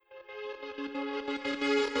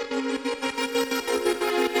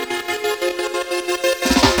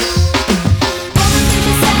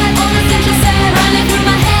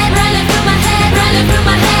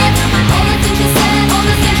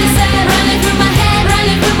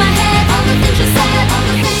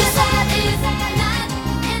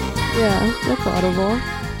Audible.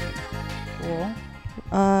 Cool.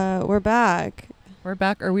 We're back. We're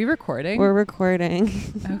back. Are we recording? We're recording.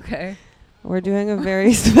 Okay. We're doing a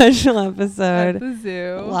very special episode. At the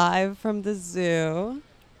zoo. Live from the zoo.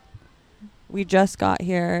 We just got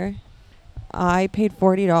here. I paid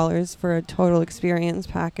 $40 for a total experience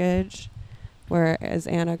package, whereas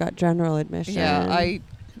Anna got general admission. Yeah,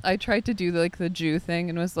 I tried to do the Jew thing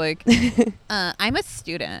and was like, I'm a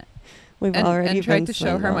student. We've and already tried to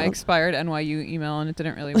show her my swindled. expired NYU email, and it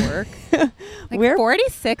didn't really work. We're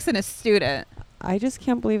 46 and a student. I just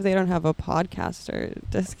can't believe they don't have a podcaster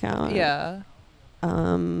discount. Yeah.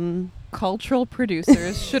 Cultural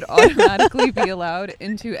producers should automatically be allowed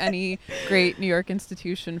into any great New York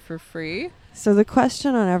institution for free. So the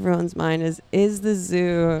question on everyone's mind is the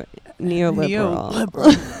zoo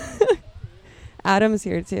neoliberal? Adam's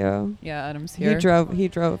here too. Yeah, Adam's here. He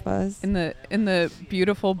drove us. In the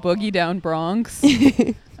beautiful boogie down Bronx,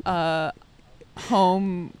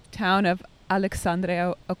 hometown of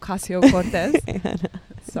Alexandria Ocasio-Cortez.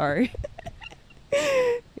 Sorry.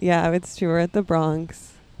 Yeah, it's true. We're at the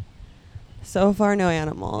Bronx. So far, no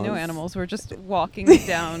animals. No animals. We're just walking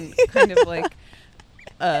down kind of like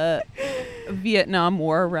a Vietnam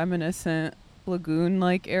War reminiscent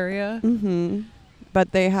lagoon-like area. Mm-hmm.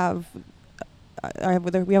 But they have...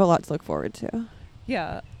 we have a lot to look forward to.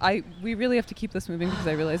 Yeah, we really have to keep this moving because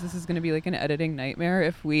I realize this is going to be like an editing nightmare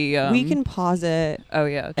if we... we can pause it. Oh,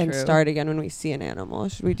 yeah, and true. start again when we see an animal.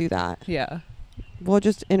 Should we do that? Yeah. We'll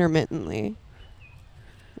just intermittently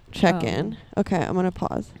check in. Okay, I'm going to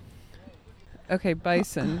pause. Okay,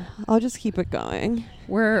 bison. I'll just keep it going.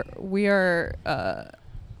 We are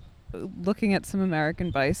looking at some American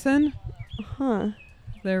bison. Huh.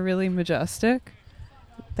 They're really majestic.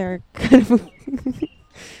 They're kind of...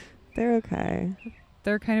 they're okay.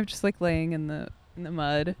 They're kind of just like laying in the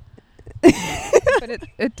mud. But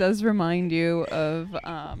it does remind you of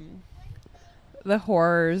the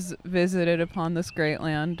horrors visited upon this great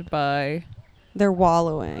land by... They're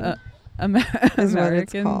wallowing.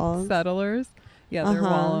 American settlers. Yeah, they're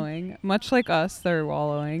wallowing. Much like us, they're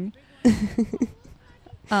wallowing.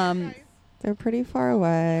 They're pretty far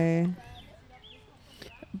away.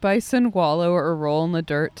 Bison wallow or roll in the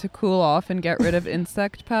dirt to cool off and get rid of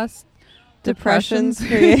insect pests. Depressions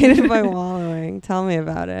created by wallowing. Tell me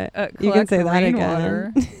about it. You can say that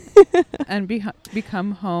again. And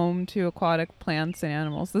become home to aquatic plants and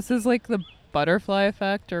animals. This is like the butterfly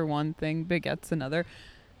effect, or one thing begets another.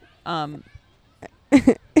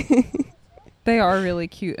 They are really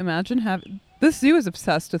cute. Imagine this zoo is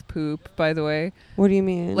obsessed with poop, by the way. What do you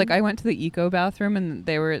mean? Like, I went to the eco bathroom and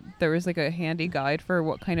there was like a handy guide for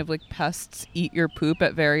what kind of like pests eat your poop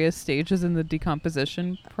at various stages in the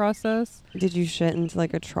decomposition process. Did you shit into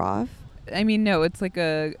like a trough? I mean, no, it's like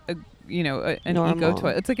an eco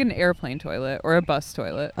toilet. It's like an airplane toilet or a bus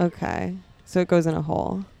toilet. Okay. So it goes in a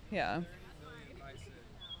hole. Yeah.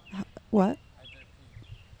 What?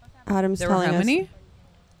 Adam's there telling were how us many?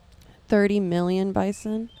 30 million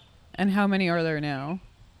bison. And how many are there now?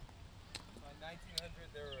 By 1900,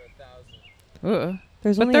 there were 1,000.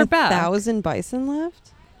 There's but only they're 1,000 bison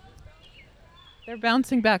left? They're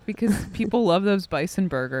bouncing back because people love those bison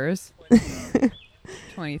burgers.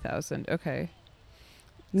 20,000. Okay.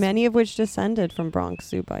 Many of which descended from Bronx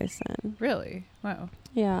Zoo bison. Really? Wow.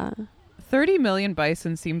 Yeah. 30 million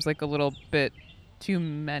bison seems like a little bit too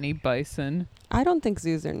many bison. I don't think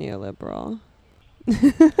zoos are neoliberal.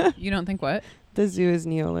 You don't think what? The zoo is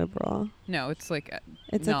neoliberal. No, it's like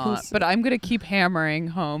It's not. But I'm going to keep hammering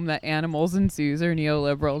home that animals in zoos are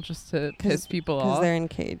neoliberal just to piss people off. Because they're in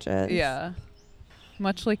cages. Yeah.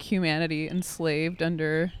 Much like humanity enslaved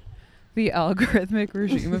under the algorithmic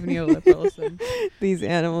regime of neoliberalism. These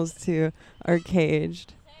animals, too, are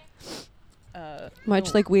caged.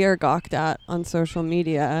 Much like we are gawked at on social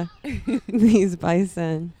media. These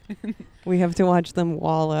bison. We have to watch them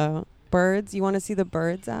wallow. Birds? You want to see the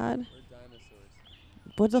birds ad?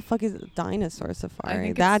 What the fuck is dinosaur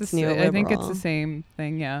safari? That's neoliberal. I think it's the same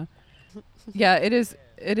thing, yeah. Yeah, it is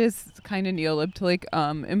kind of neolib to like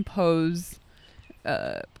impose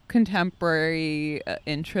contemporary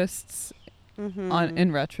interests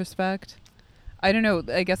in retrospect. I don't know.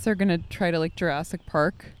 I guess they're going to try to like Jurassic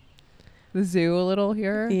Park the zoo a little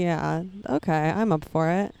here. Yeah. Okay, I'm up for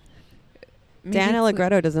it. Maybe Dan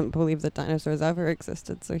Allegretto doesn't believe that dinosaurs ever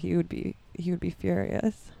existed, so he would be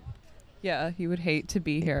furious. Yeah, he would hate to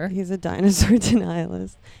be here. He's a dinosaur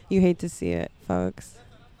denialist. You hate to see it, folks.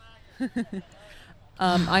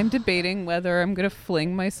 I'm debating whether I'm going to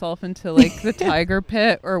fling myself into like the tiger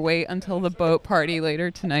pit or wait until the boat party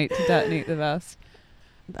later tonight to detonate the vest.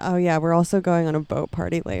 Oh yeah, we're also going on a boat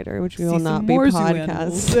party later, which we will not be more zoo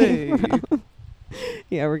animals, podcasting.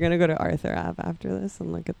 Yeah, we're gonna go to Arthur Ave after this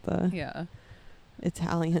and look at the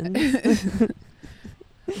Italians.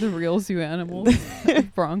 The real zoo animals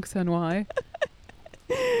of Bronx NY.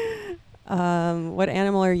 What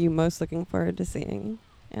animal are you most looking forward to seeing,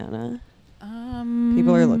 Anna?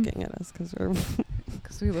 People are looking at us because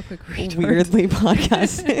we look like weirdly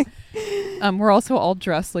podcasting. We're also all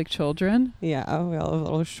dressed like children. Yeah, we all have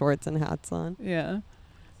little shorts and hats on. Yeah.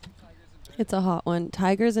 It's a hot one.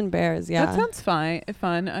 Tigers and bears, yeah. That sounds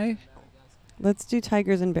fun. Let's do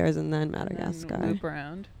tigers and bears and then Madagascar. And loop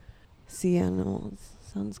around. Sea animals.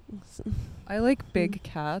 Sounds. I like big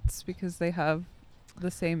cats because they have the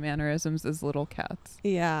same mannerisms as little cats.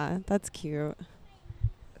 Yeah, that's cute.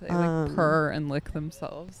 They like purr and lick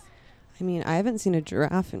themselves. I mean, I haven't seen a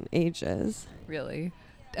giraffe in ages. Really?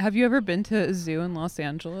 Have you ever been to a zoo in Los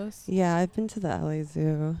Angeles? Yeah, I've been to the LA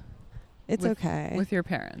Zoo. It's okay. With your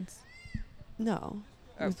parents? No.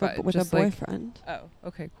 Oh, with a boyfriend.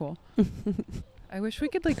 Okay, cool. I wish we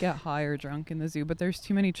could like get high or drunk in the zoo, but there's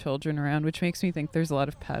too many children around, which makes me think there's a lot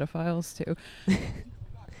of pedophiles too.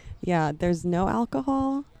 Yeah, there's no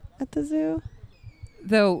alcohol at the zoo.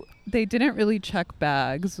 Though they didn't really check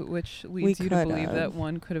bags, which leads you to believe that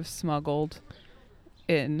one could have smuggled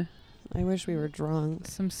in. I wish we were drunk.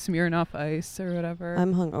 Some Smirnoff Ice or whatever.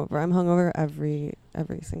 I'm hungover. I'm hungover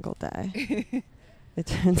every single day. It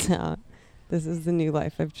turns out this is the new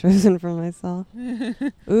life I've chosen for myself.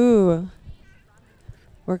 Ooh.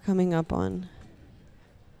 We're coming up on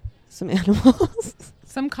some animals.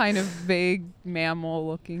 Some kind of vague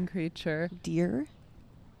mammal-looking creature. Deer?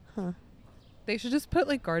 Huh. They should just put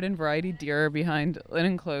like garden variety deer behind an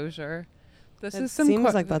enclosure.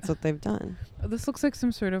 Seems like that's what they've done. This looks like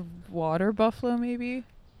some sort of water buffalo, maybe.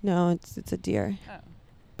 No, it's a deer. Oh.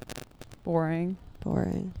 Boring.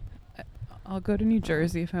 I'll go to New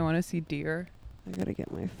Jersey if I want to see deer. I gotta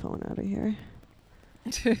get my phone out of here.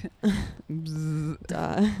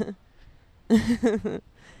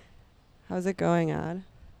 How's it going, Ad?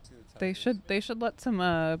 They should let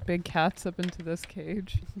some big cats up into this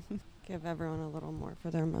cage. Give everyone a little more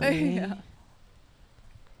for their money. Yeah.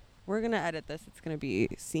 We're gonna edit this. It's gonna be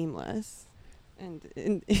seamless, and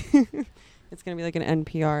it's gonna be like an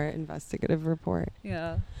NPR investigative report.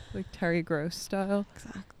 Yeah, like Terry Gross style.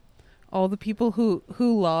 Exactly. All the people who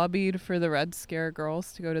lobbied for the Red Scare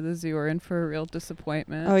girls to go to the zoo are in for a real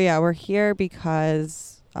disappointment. Oh yeah, we're here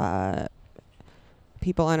because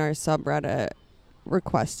people on our subreddit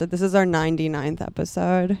requested. This is our 99th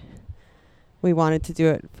episode. We wanted to do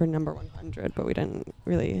it for number 100, but we didn't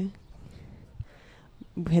really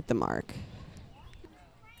hit the mark.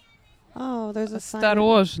 Oh, there's a sign.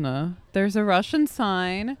 Ostorожно. There's a Russian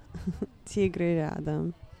sign. Tigre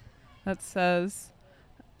rядом. That says,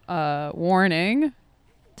 warning.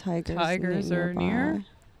 Tigers are near.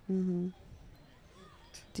 Mm-hmm.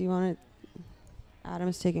 Do you want to...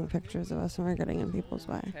 Adam's taking pictures of us and we're getting in people's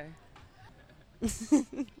way. Okay.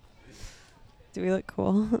 Do we look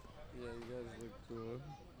cool? Yeah, you guys look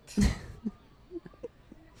cool.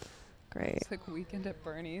 Great. It's like Weekend at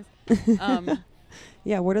Bernie's.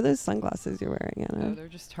 Yeah, what are those sunglasses you're wearing, Anna? Oh, they're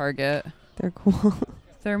just Target. They're cool.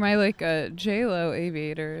 They're my J-Lo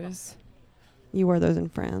aviators. You wore those in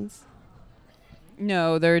France?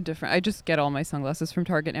 No, they're different. I just get all my sunglasses from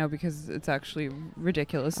Target now because it's actually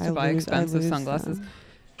ridiculous to buy expensive sunglasses.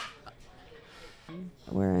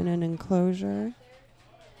 We're in an enclosure.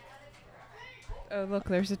 Oh, look,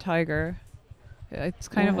 there's a tiger. It's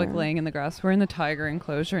kind of like laying in the grass. We're in the tiger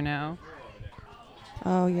enclosure now.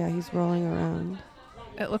 Oh, yeah, he's rolling around.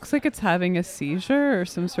 It looks like it's having a seizure or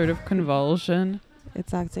some sort of convulsion.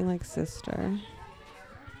 It's acting like sister.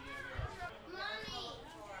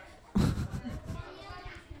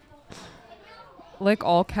 Like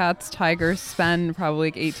all cats, tigers spend probably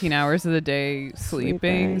like 18 hours of the day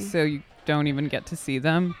sleeping, so you don't even get to see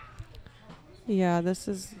them. Yeah, this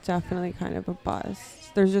is definitely kind of a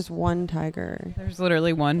bust. There's just one tiger. There's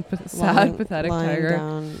literally one sad, pathetic lying tiger.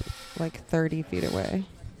 Down like 30 feet away.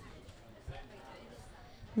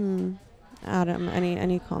 Adam,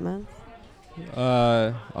 any comments?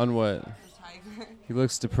 On what? He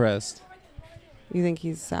looks depressed. You think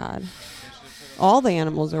he's sad? All the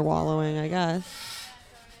animals are wallowing, I guess.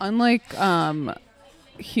 Unlike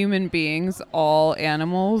human beings, all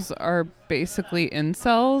animals are basically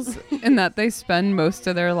incels in that they spend most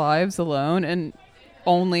of their lives alone and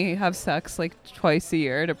only have sex like twice a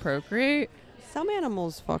year to procreate. Some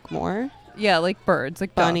animals fuck more. Yeah, like birds,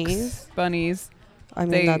 like bunnies. Ducks, bunnies. I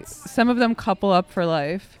mean, that's some of them couple up for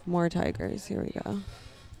life. More tigers. Here we go.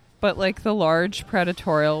 But like the large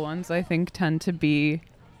predatorial ones, I think tend to be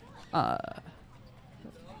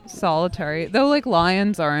solitary. Though, like,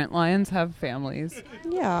 lions aren't. Lions have families.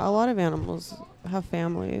 Yeah, a lot of animals have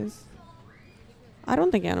families. I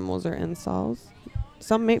don't think animals are incels.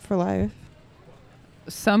 Some mate for life.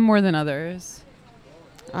 Some more than others.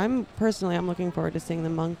 I'm looking forward to seeing the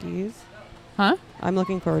monkeys. Huh? I'm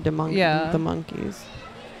looking forward to the monkeys.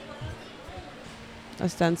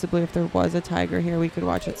 Ostensibly, if there was a tiger here, we could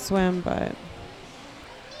watch it swim, but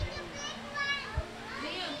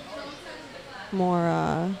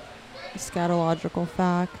more scatological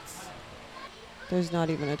facts. There's not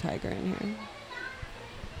even a tiger in here.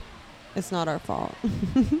 It's not our fault.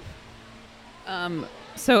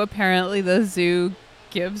 So apparently the zoo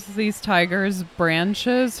gives these tigers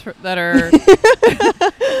branches that are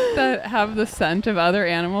that have the scent of other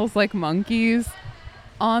animals like monkeys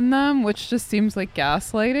on them, which just seems like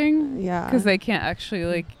gaslighting. Yeah. Because they can't actually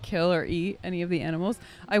like kill or eat any of the animals.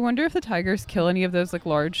 I wonder if the tigers kill any of those like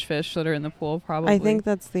large fish that are in the pool. Probably. I think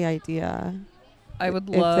that's the idea. I would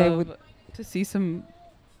love to see some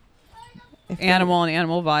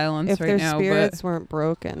animal violence right now. If their spirits weren't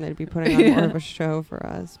broken, they'd be putting on more of a show for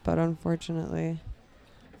us. But unfortunately,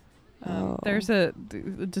 there's a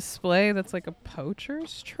display that's like a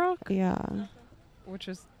poacher's truck. Yeah. Which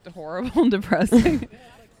is horrible and depressing.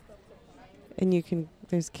 And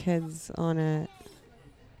there's kids on it.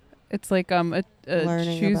 It's like a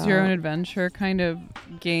choose your own adventure kind of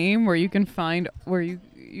game where you can find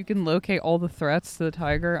you can locate all the threats to the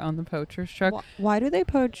tiger on the poacher's truck. Why do they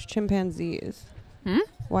poach chimpanzees?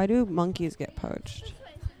 Why do monkeys get poached?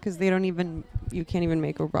 Because you can't even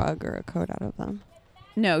make a rug or a coat out of them.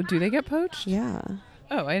 No, do they get poached? Yeah.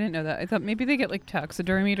 Oh, I didn't know that. I thought maybe they get like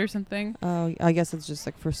taxidermied or something. Oh, I guess it's just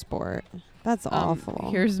like for sport. That's awful.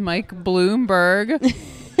 Here's Mike Bloomberg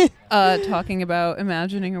talking about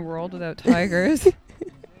imagining a world without tigers.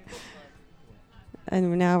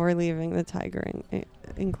 And now we're leaving the tiger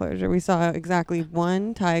enclosure. We saw exactly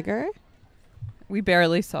one tiger. We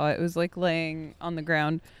barely saw it. It was like laying on the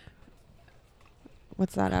ground.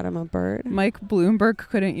 What's that, Adam? A bird? Mike Bloomberg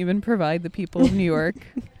couldn't even provide the people of New York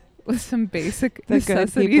with some basic the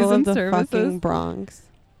necessities good people and of the services. Fucking Bronx.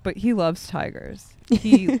 But he loves tigers.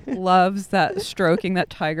 He loves that stroking that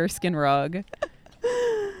tiger skin rug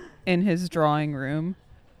in his drawing room.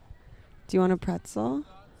 Do you want a pretzel?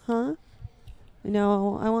 Huh?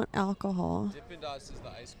 No, I want alcohol. Dippin' Dots is the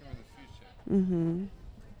ice cream of the future. Mm-hmm.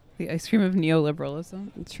 The ice cream of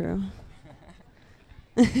neoliberalism. True.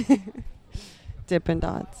 Dippin'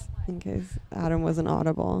 Dots, in case Adam wasn't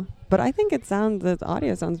audible. But I think the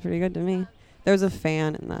audio sounds pretty good to me. There was a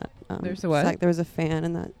fan in that. There's a what? There was a fan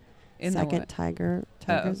in that second tiger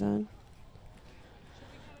Oh. zone.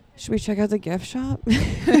 Should we check out the gift shop?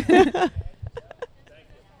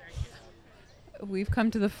 We've come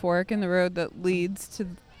to the fork in the road that leads to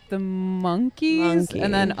the monkeys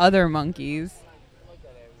and then other monkeys.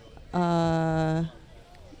 You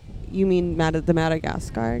mean the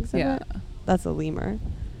Madagascar exhibit? Yeah. That's a lemur.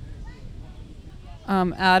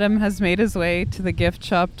 Adam has made his way to the gift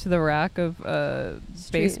shop to the rack of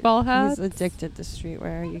baseball hats. He's addicted to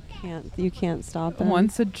streetwear. You can't stop him.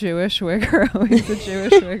 Once a Jewish wigger, always a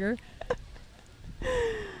Jewish wigger. I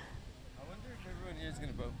wonder if everyone here is going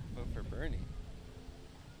to vote for Bernie.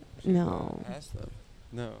 No. Ask them.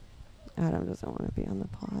 No. Adam doesn't want to be on the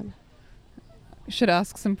pod. You should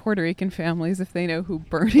ask some Puerto Rican families if they know who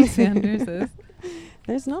Bernie Sanders is.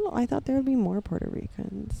 I thought there would be more Puerto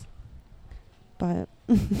Ricans. But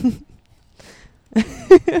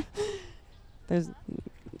there's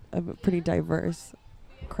a pretty diverse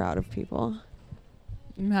crowd of people.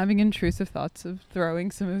 I'm having intrusive thoughts of throwing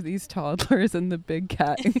some of these toddlers in the big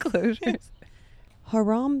cat enclosures.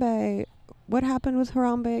 Harambe, what happened with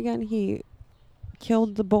Harambe again? He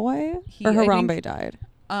killed the boy? Or Harambe died?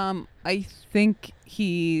 I think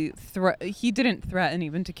he didn't threaten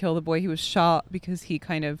even to kill the boy. He was shot because he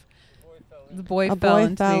kind of... The boy fell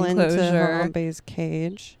into the enclosure. Harambe's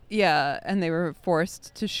cage. Yeah, and they were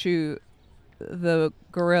forced to shoot the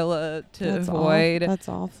gorilla to avoid that's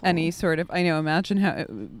awful. any sort of... I know, imagine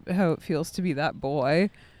how it feels to be that boy.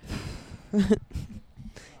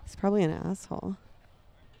 He's probably an asshole.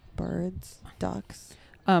 Birds, ducks.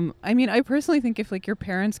 I mean, I personally think if like your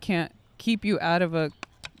parents can't keep you out of a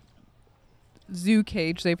zoo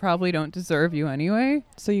cage, they probably don't deserve you anyway.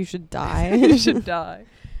 So you should die. You should die.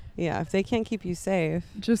 Yeah, if they can't keep you safe.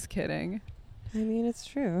 Just kidding. I mean, it's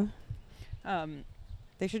true.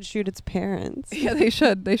 They should shoot its parents. Yeah, they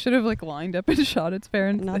should. They should have like lined up and shot its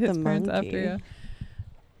parents. Not his the parents monkey. after. Yeah.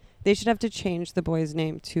 They should have to change the boy's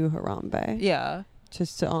name to Harambe. Yeah.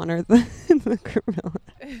 Just to honor the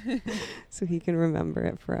gorilla, so he can remember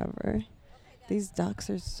it forever. These ducks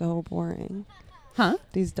are so boring. Huh?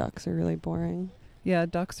 These ducks are really boring. Yeah,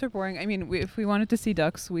 ducks are boring. I mean, if we wanted to see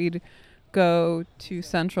ducks, we'd go to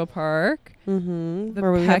Central Park. Mm-hmm. The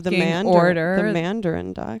Where we have the pecking order. The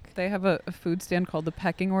mandarin duck. They have a food stand called the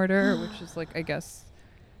Pecking Order, which is like, I guess,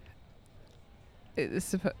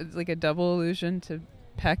 it's like a double allusion to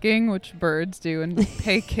pecking, which birds do, and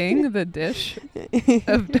Peking, the dish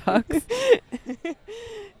of ducks.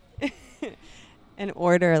 An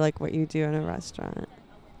order like what you do in a restaurant.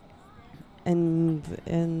 And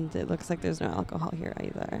it looks like there's no alcohol here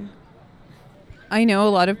either. I know a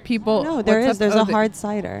lot of people. No, there is. There's a hard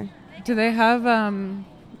cider. Do they have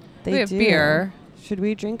They have do. beer? Should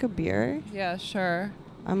we drink a beer? Yeah, sure.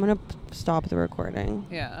 I'm gonna stop the recording.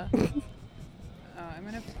 Yeah. I'm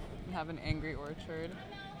gonna have an Angry Orchard.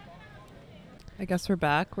 I guess we're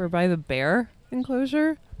back. We're by the bear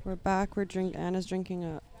enclosure. We're back. Anna's drinking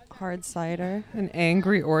a hard cider. An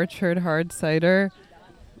Angry Orchard hard cider.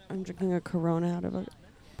 I'm drinking a Corona out of a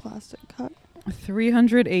plastic cup.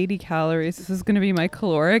 380 calories. This is going to be my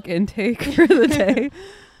caloric intake for the day.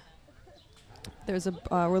 There's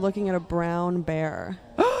we're looking at a brown bear.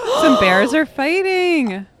 Some bears are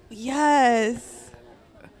fighting. Yes.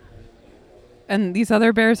 And these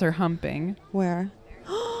other bears are humping. Where?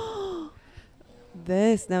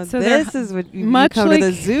 This is what you come to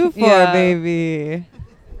the zoo for, baby.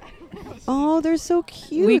 Oh, they're so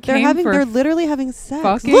cute. They're literally having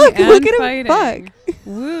sex. Look at him fuck.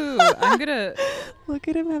 Woo! I'm gonna look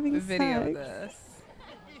at him having video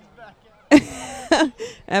this.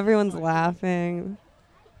 Everyone's laughing.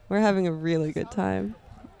 We're having a really good time.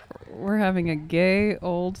 We're having a gay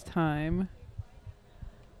old time.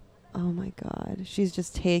 Oh my God, she's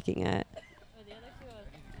just taking it.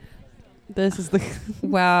 This is the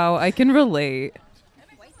wow. I can relate.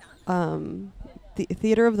 The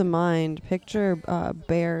theater of the mind. Picture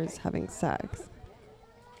bears having sex.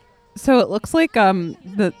 So it looks like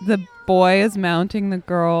the boy is mounting the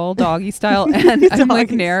girl doggy style, and I'm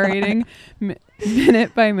like narrating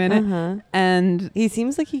minute by minute, and he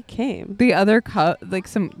seems like he came. The other cub,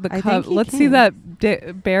 cub. Let's see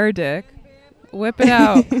that bear dick. Whip it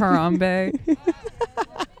out, Harambe.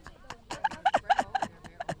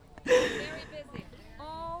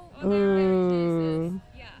 Ooh.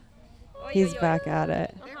 He's back at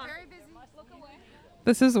it.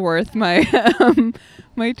 This is worth my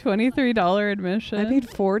my $23 admission. I paid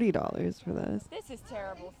 $40 for this. This is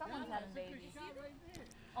terrible. Someone's having babies.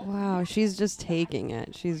 Wow, she's just taking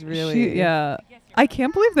it. She's really... yeah. I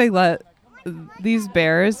can't believe they let these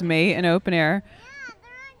bears mate in open air.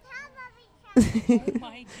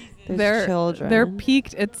 They're children. They're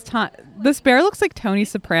peaked. It's time. This bear looks like Tony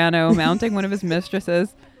Soprano mounting one of his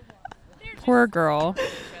mistresses. Poor girl.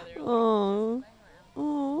 Oh.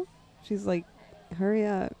 She's like, hurry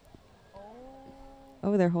up.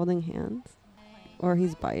 Oh, they're holding hands. Or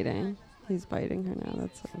he's biting. He's biting her now.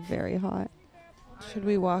 That's very hot. Should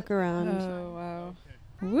we walk around? Oh, wow.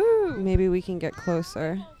 Woo! Maybe we can get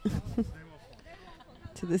closer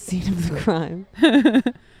to the scene of the crime.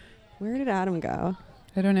 Where did Adam go?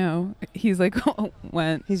 I don't know. He's like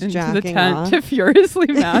He's into jacking the tent off. to furiously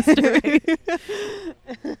masturbate.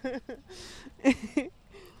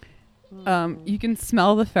 You can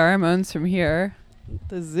smell the pheromones from here.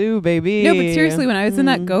 The zoo, baby. No, but seriously, when I was in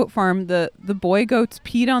that goat farm, the boy goats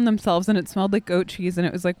peed on themselves and it smelled like goat cheese, and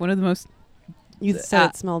it was like one of the most... You said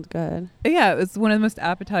it smelled good. Yeah, it was one of the most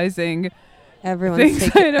appetizing everyone's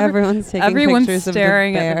taking everyone's pictures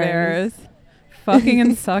staring of the at the bears. Fucking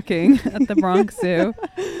and sucking at the Bronx Zoo.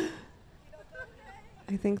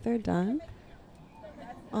 I think they're done.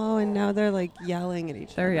 Oh, and now they're like yelling at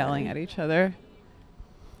each other. They're yelling at each other.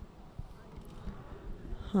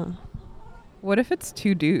 Huh. What if it's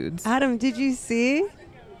two dudes? Adam, did you see? There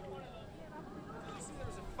was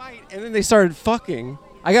a fight, and then they started fucking.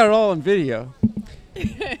 I got it all on video.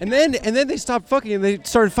 and then they stopped fucking and they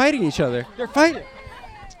started fighting each other. They're fighting.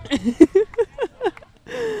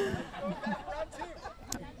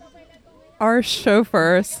 Our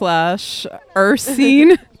chauffeur /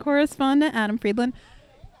 Ursine correspondent, Adam Friedland.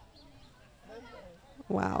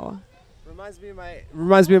 Wow. Reminds me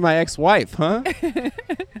of my ex-wife, huh?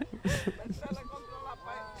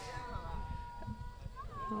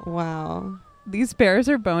 Wow. These bears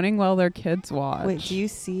are boning while their kids watch. Wait, do you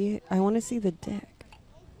see? I want to see the dick.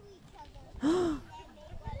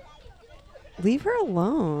 Leave her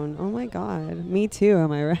alone. Oh my God. Me too,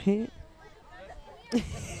 am I right?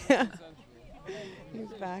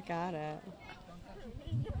 He's back at it.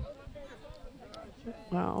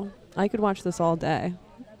 Wow. I could watch this all day.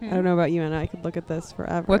 I don't know about you, Anna. I could look at this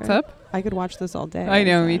forever. What's up? I could watch this all day. I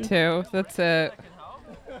know, me too. That's it.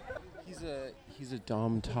 He's a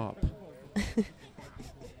dom top.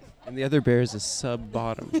 And the other bear is a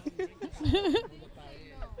sub-bottom.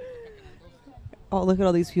 Oh, look at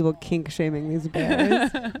all these people kink shaming these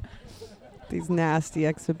bears. These nasty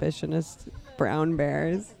exhibitionist brown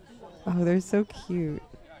bears. Oh, they're so cute.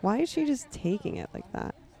 Why is she just taking it like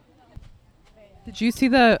that? Did you see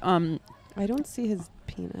the I don't see his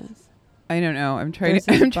penis. I don't know. I'm trying There's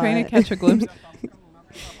to his I'm trying to butt. catch a glimpse.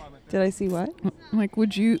 Did I see what? I'm like,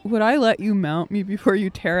 would I let you mount me before you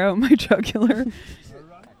tear out my jugular?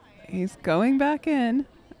 He's going back in.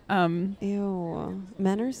 Ew.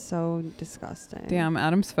 Men are so disgusting. Damn,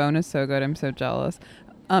 Adam's phone is so good. I'm so jealous.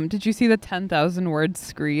 Did you see the 10,000 word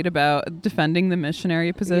screed about defending the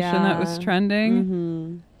missionary position that was trending?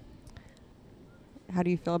 Mm-hmm. How do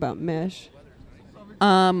you feel about Mish?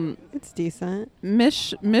 It's decent.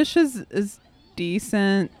 Mish is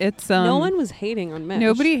decent. It's no one was hating on Mish.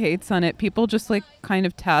 Nobody hates on it. People just like kind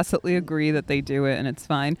of tacitly agree that they do it and it's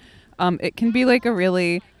fine. It can be like a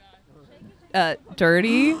really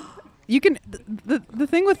dirty. You can the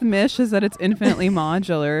thing with Mish is that it's infinitely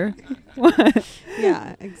modular. What?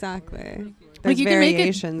 Yeah, exactly. There's Like you can make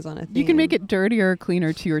variations on a theme. You can make it dirtier or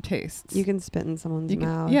cleaner to your tastes. You can spit in someone's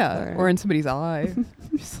mouth. Yeah, or in somebody's eye.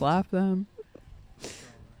 Slap them.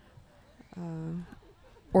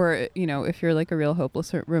 Or, you know, if you're like a real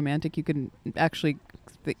hopeless romantic, you can actually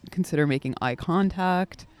consider making eye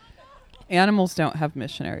contact. Animals don't have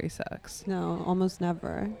missionary sex. No, almost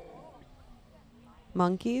never.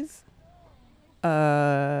 Monkeys? Do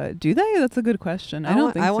they? That's a good question. I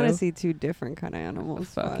don't think so. I want to see two different kind of animals.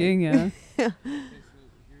 Fucking, yeah.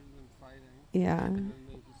 Yeah.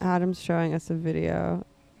 Adam's showing us a video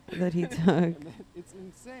that he took. It's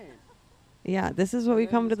insane. Yeah, this is what we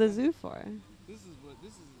come to the zoo for.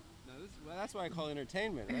 That's what I call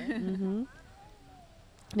entertainment, right? Mm-hmm.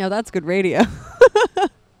 Now that's good radio.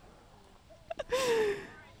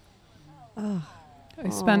 I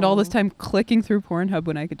spend all this time clicking through Pornhub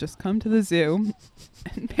when I could just come to the zoo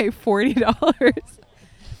and pay $40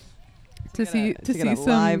 to see a some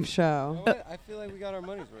live show. I feel like we got our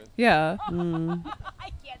money's worth. Yeah.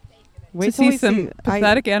 Wait To till we see some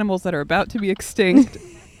pathetic animals that are about to be extinct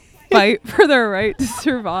fight for their right to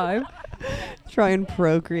survive. Try and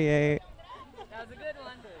procreate. That was a good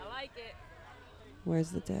one. I like it.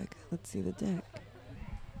 Where's the dick? Let's see the dick.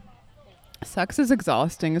 Sex is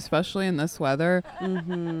exhausting, especially in this weather.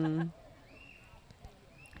 Mm-hmm.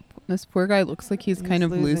 This poor guy looks like he's kind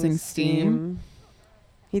of losing steam.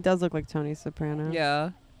 He does look like Tony Soprano.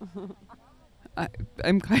 Yeah.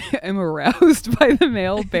 I'm aroused by the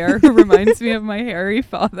male bear who reminds me of my hairy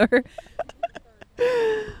father.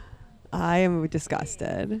 I am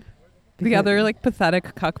disgusted. The other like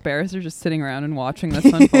pathetic cuck bears are just sitting around and watching this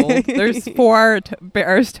unfold. There's 4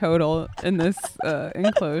 bears total in this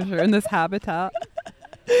enclosure, in this habitat.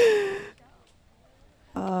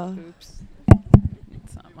 Oops.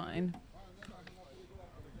 It's not mine.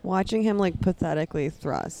 Watching him like pathetically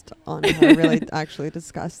thrust on her really actually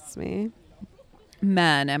disgusts me.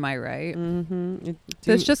 Men, am I right? Mm-hmm.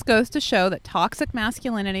 This just goes to show that toxic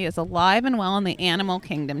masculinity is alive and well in the animal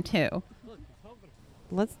kingdom too.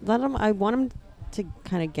 Let's let him. I want him to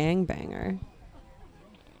kind of gangbang her.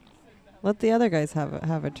 Let the other guys have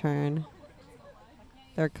a turn.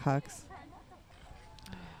 They're cucks.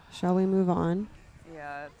 Shall we move on?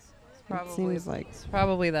 Yeah, it's seems like it's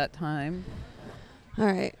probably that time. All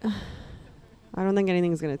right. I don't think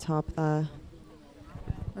anything's gonna top that.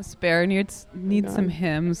 This bear needs some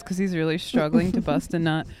hymns because he's really struggling to bust a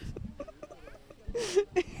nut.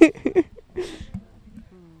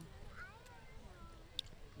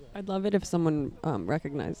 I'd love it if someone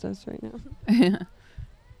recognized us right now.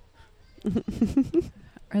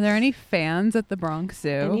 Are there any fans at the Bronx Zoo?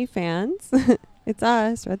 Any fans? It's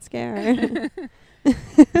us, Red Scare.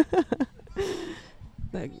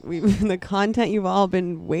 The content you've all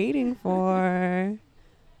been waiting for.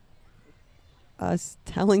 Us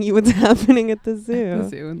telling you what's happening at the zoo. At the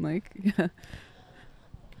zoo and like, yeah.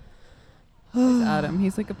 There's Adam.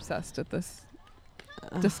 He's like obsessed with this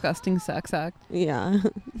disgusting sex act. Yeah.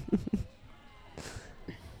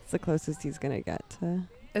 It's the closest he's going to get to.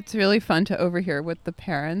 It's really fun to overhear what the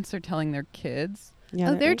parents are telling their kids.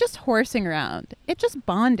 Yeah, they're just horsing around. It's just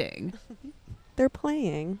bonding. They're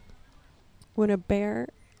playing. When a bear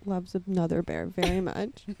loves another bear very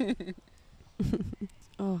much.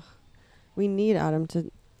 Oh, we need Adam to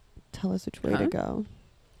tell us which way to go.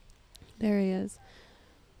 There he is.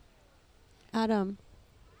 Adam.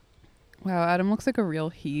 Wow, Adam looks like a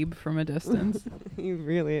real Hebe from a distance. He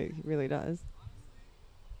really does.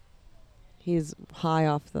 He's high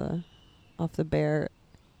off the bear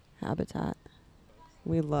habitat.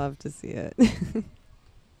 We love to see it.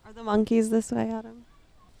 Are Are the monkeys this way, Adam?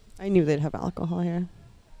 I knew they'd have alcohol here.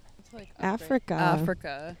 It's like Africa.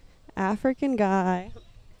 Africa. African guy.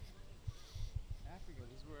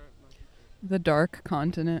 The dark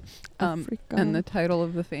continent. Africa. And the title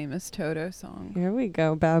of the famous Toto song. Here we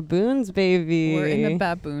go. Baboons, baby. We're in the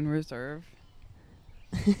baboon reserve.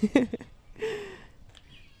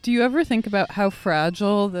 Do you ever think about how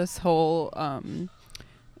fragile this whole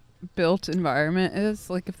built environment is?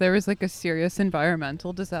 Like, if there was like a serious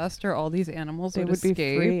environmental disaster, all these animals would escape.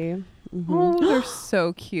 Be free. Mm-hmm. Oh, they're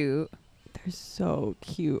so cute. They're so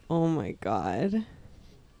cute. Oh my god.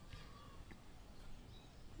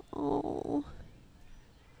 Oh,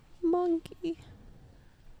 monkey.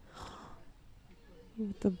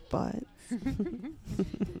 With the butts.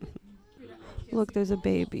 Look, there's a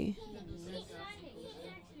baby.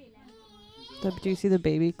 Do you see the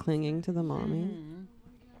baby clinging to the mommy?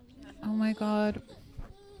 Oh my god.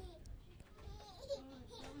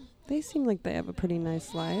 They seem like they have a pretty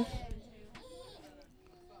nice life.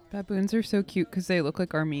 Baboons are so cute because they look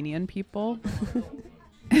like Armenian people.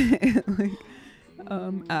 It like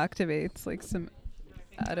activates like some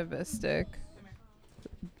atavistic,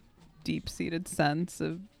 deep-seated sense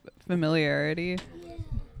of familiarity.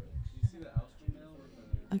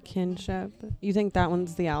 A kinship. You think that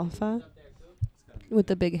one's the alpha? With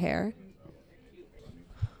the big hair?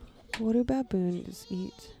 What do baboons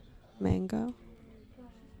eat? Mango?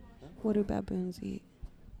 What do baboons eat?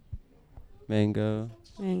 Mango.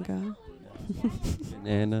 Mango.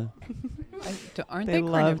 Banana. Aren't They they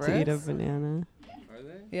love carnivorous? to eat a banana. Are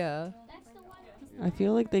they? Yeah. I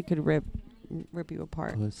feel like they could rip you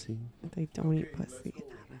apart. Pussy. They don't eat pussy.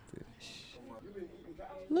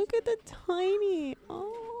 Look at the tiny.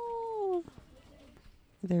 Oh.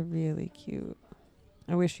 They're really cute.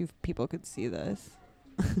 I wish people could see this.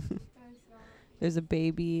 There's a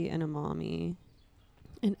baby and a mommy,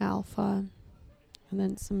 an alpha, and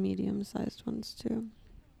then some medium-sized ones too.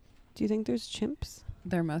 Do you think there's chimps?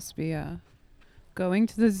 There must be, yeah. Going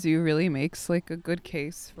to the zoo really makes like a good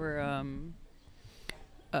case for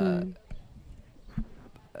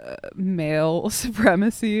male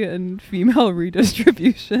supremacy and female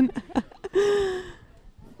redistribution.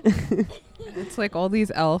 It's like all these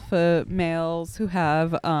alpha males who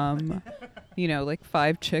have like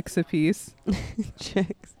 5 chicks apiece.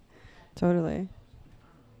 Chicks. Totally.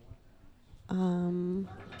 Oh,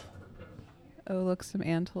 look, some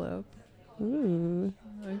antelope. Ooh.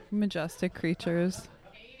 Like majestic creatures.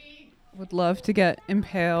 Would love to get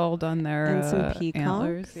impaled on their And some peacocks.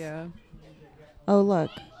 antlers. Yeah. Oh,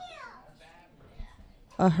 look.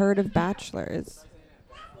 A herd of bachelors.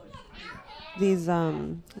 These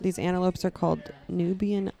antelopes are called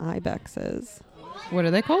Nubian ibexes. What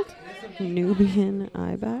are they called? Nubian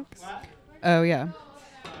ibex. Oh, yeah.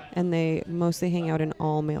 And they mostly hang out in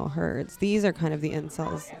all-male herds. These are kind of the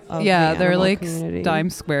incels of Yeah, the they're animal like community.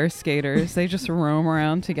 Times Square skaters. They just roam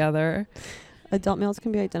around together. Adult males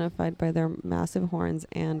can be identified by their massive horns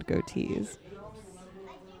and goatees.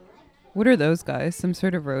 What are those guys? Some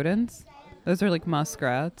sort of rodents? Those are like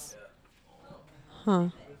muskrats. Huh.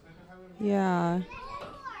 Yeah.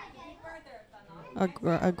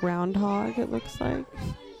 A groundhog, it looks like.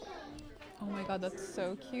 Oh my god, that's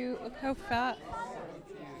so cute. Look how fat.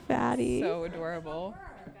 Fatty. So adorable.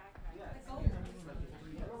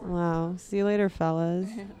 Wow. See you later, fellas.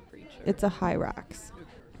 It's a hyrax.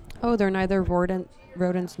 Oh, they're neither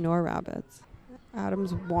rodents nor rabbits.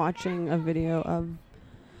 Adam's watching a video of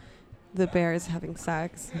the bears having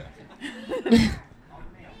sex.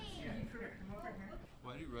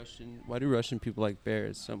 Why do Russian people like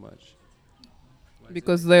bears so much?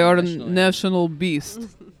 Because they are a national beast.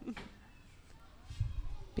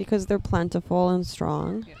 Because they're plentiful and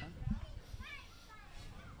strong. Yeah.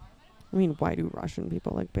 I mean, why do Russian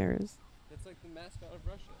people like bears? That's like the mascot of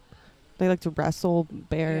Russia. They like to wrestle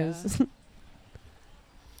bears. Yeah.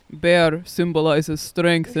 Bear symbolizes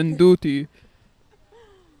strength and duty.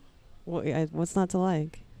 What's not to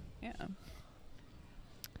like? Yeah.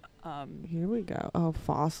 Here we go. Oh,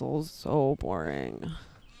 fossils. So boring.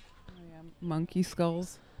 Monkey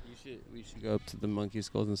skulls. We should go up to the monkey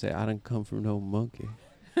skulls and say, I didn't come from no monkey.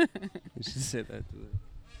 We should say that to them.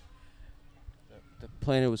 The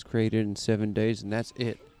planet was created in 7 days, and that's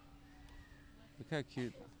it. Look how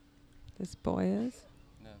cute. This boy is.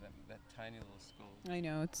 No, that tiny little skull. I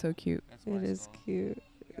know, it's so cute. That's my It is skull. cute.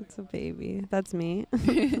 It's a baby. That's me.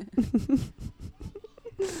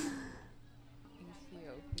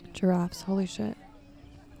 Giraffes. Holy shit.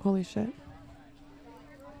 Holy shit.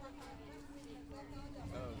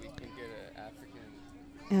 Oh, we can get an African.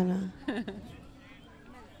 Anna.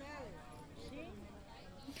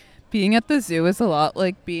 Being at the zoo is a lot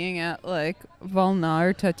like being at like Volna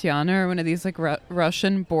or Tatiana or one of these like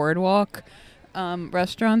Russian boardwalk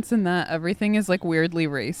restaurants, in that everything is like weirdly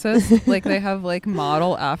racist. Like they have like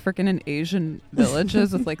model African and Asian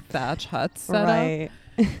villages with like thatch huts set Right.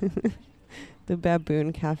 The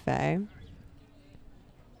baboon cafe.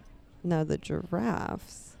 Now the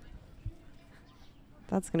giraffes.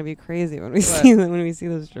 That's gonna be crazy when we see them, when we see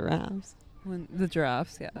those giraffes. When the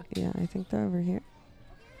giraffes, yeah. Yeah, I think they're over here.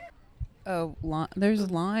 Oh,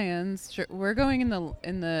 there's lions. We're going in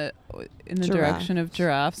the direction of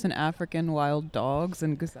giraffes and African wild dogs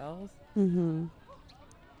and gazelles. Mm-hmm.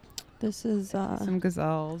 This is some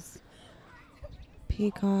gazelles.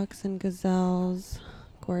 Peacocks and gazelles.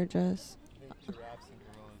 Gorgeous.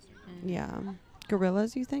 Yeah.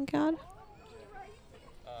 Gorillas, you think, God?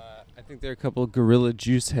 I think there are a couple of gorilla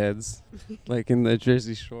juice heads, like in the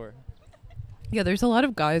Jersey Shore. Yeah, there's a lot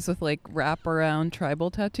of guys with like wraparound tribal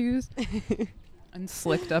tattoos and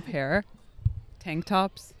slicked up hair, tank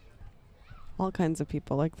tops. All kinds of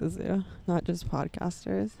people like the zoo, not just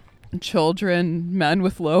podcasters. Children, men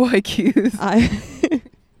with low IQs.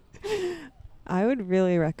 I would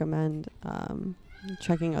really recommend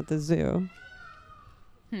checking out the zoo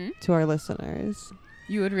to our listeners.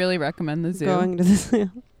 You would really recommend the zoo? Going to the zoo.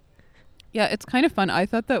 Yeah, it's kind of fun. I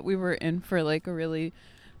thought that we were in for like a really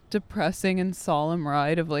depressing and solemn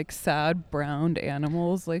ride of like sad browned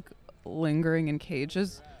animals like lingering in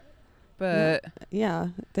cages, but yeah,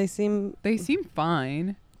 they seem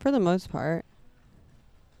fine for the most part.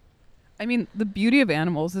 I mean, the beauty of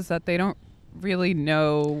animals is that they don't really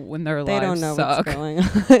know when their lives don't know suck. What's going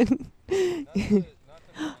on.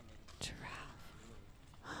 Giraffe.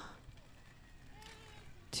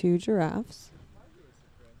 2 giraffes,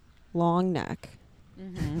 long neck.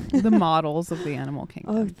 Mm-hmm. The models of the animal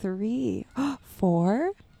kingdom. Oh, 3.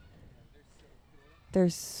 4? They're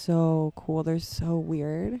so cool. They're so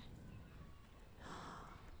weird.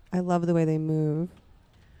 I love the way they move.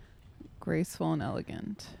 Graceful and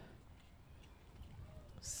elegant.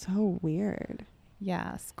 So weird.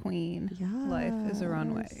 Yes, queen. Yes. Life is a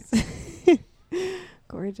runway.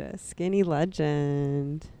 Gorgeous. Skinny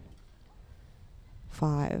legend.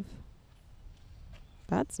 5.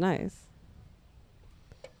 That's nice.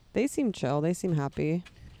 They seem chill. They seem happy.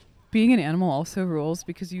 Being an animal also rules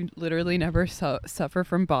because you literally never suffer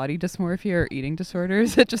from body dysmorphia or eating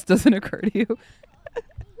disorders. It just doesn't occur to you.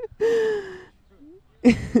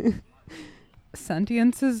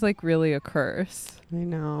 Sentience is like really a curse. I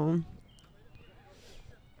know.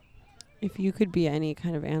 If you could be any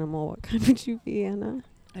kind of animal, what kind would you be, Anna?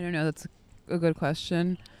 I don't know. That's a good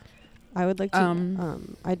question. I would like to.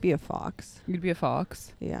 I'd be a fox. You'd be a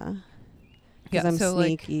fox? Yeah. Because I'm so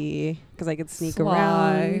sneaky. Because I could sneak sly,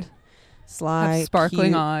 around. Sly. Have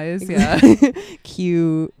sparkling cute. eyes. Yeah.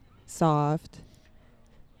 Cute. Soft.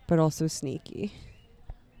 But also sneaky.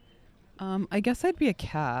 I guess I'd be a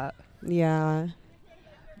cat. Yeah.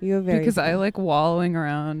 You have very because I like wallowing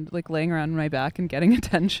around, like laying around on my back and getting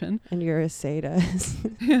attention. And you're a sadist.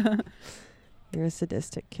 Yeah. You're a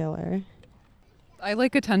sadistic killer. I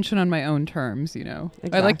like attention on my own terms, you know.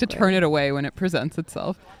 Exactly. I like to turn it away when it presents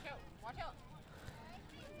itself.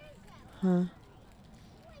 Huh.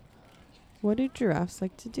 What do giraffes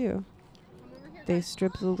like to do? They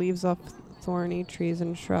strip the leaves off thorny trees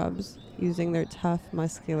and shrubs using their tough,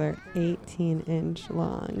 muscular, 18-inch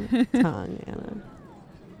long tongue, Anna.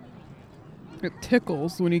 It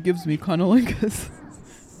tickles when he gives me cunnilingus.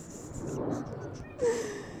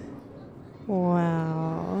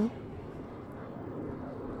 Wow.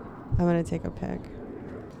 I'm going to take a pic.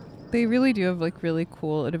 They really do have like really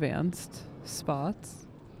cool advanced spots.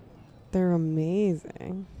 They're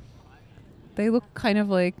amazing. They look kind of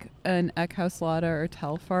like an Eckhouse-Lotta or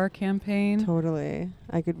Telfar campaign. Totally.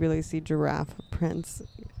 I could really see giraffe prints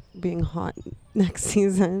being hot next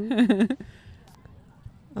season.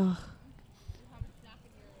 Ugh.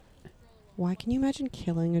 Why can you imagine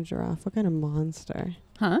killing a giraffe? What kind of monster?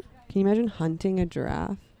 Huh? Can you imagine hunting a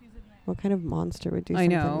giraffe? What kind of monster would do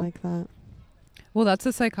something like that? Well, that's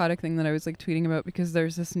a psychotic thing that I was like tweeting about because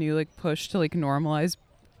there's this new like push to like normalize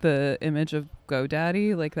the image of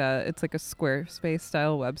GoDaddy, like that. It's like a Squarespace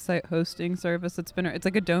style website hosting service. It's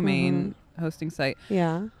like a domain hosting site.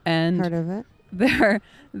 Yeah. And heard of it.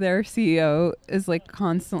 Their CEO is like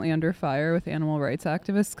constantly under fire with animal rights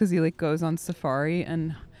activists because he like goes on safari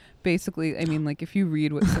and basically, I mean, like if you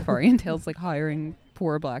read what safari entails, like hiring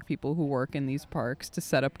poor black people who work in these parks to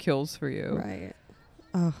set up kills for you. Right.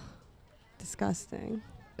 Ugh. Disgusting.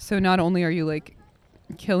 So not only are you like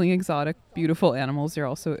killing exotic, beautiful animals, you're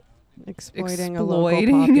also exploiting a local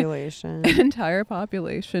exploiting population. an entire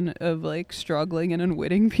population of like struggling and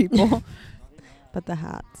unwitting people. But the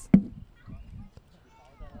hats.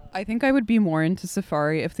 I think I would be more into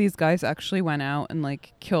safari if these guys actually went out and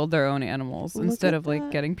like killed their own animals Look instead at of like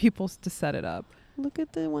that. getting people to set it up. Look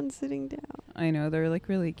at the one sitting down. I know, they're like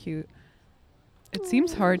really cute. It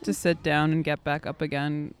seems hard to sit down and get back up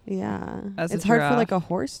again. Yeah. As a it's hard for giraffe. like a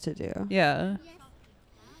horse to do. Yeah.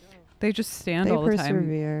 They just stand They all the time.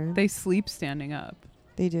 persevere. They sleep standing up.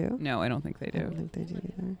 They do? No, I don't think they I don't do. think they do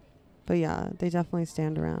either. But yeah, they definitely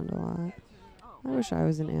stand around a lot. I wish I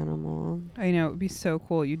was an animal. I know, it would be so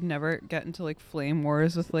cool. You'd never get into like flame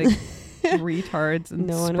wars with like retards and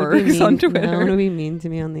No one would be spurs on mean. Twitter. No one would be mean to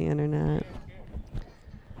me on the internet.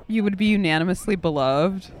 You would be unanimously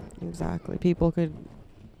beloved. Exactly. People could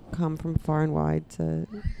come from far and wide to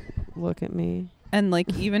look at me. And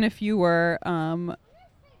like even if you were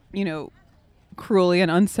you know, cruelly and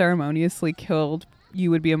unceremoniously killed, you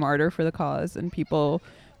would be a martyr for the cause, and people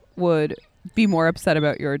would be more upset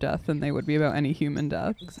about your death than they would be about any human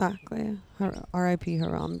death. Exactly. R.I.P.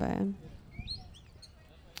 Harambe.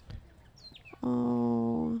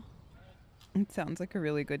 Oh, It sounds like a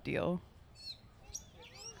really good deal.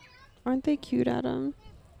 aren't they cute, Adam?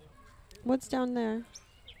 What's down there?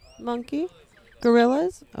 Monkey?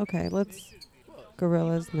 Gorillas? Okay, let's...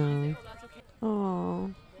 Gorillas, no.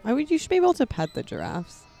 Oh, you should be able to pet the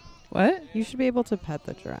giraffes. What? You should be able to pet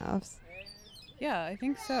the giraffes. Yeah, I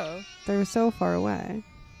think so. They're so far away.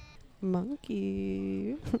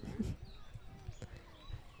 Monkey.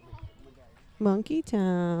 Monkey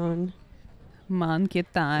Town. Monkey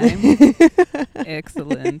time.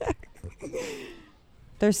 Excellent.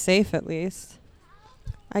 They're safe at least.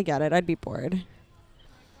 I get it. I'd be bored.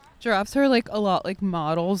 Giraffes are like a lot like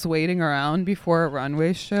models waiting around before a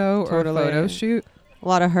runway show or a Totally. photo shoot. A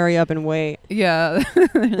lot of hurry up and wait. Yeah.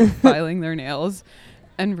 They're filing their nails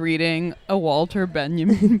and reading a Walter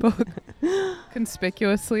Benjamin book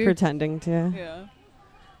conspicuously. Pretending to. Yeah.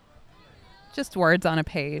 Just words on a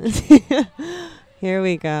page. Here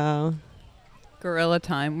we go. Gorilla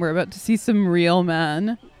time. We're about to see some real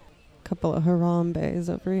men. Couple of Harambes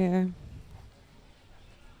over here.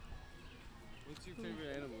 What's your favorite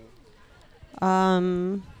animal? You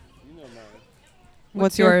know mine.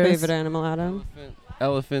 What's your yours? favorite animal, Adam?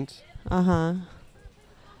 Elephant. Uh-huh.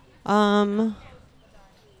 I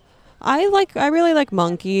really like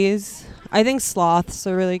monkeys. I think sloths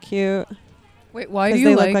are really cute. Wait, why do Because you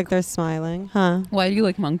they like, look like they're smiling. Huh? why do you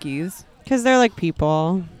like monkeys? Because they're like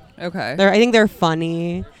people. Okay. I think they're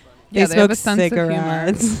funny. Yeah, They they have smoke a sense of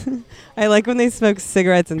humor. cigarettes. I like when they smoke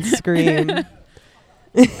cigarettes and scream.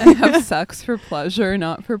 And have sex for pleasure,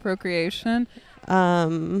 not for procreation.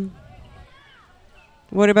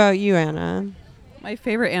 What about you, Anna? My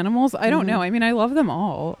favorite animals? I don't Mhm. know. I mean, I love them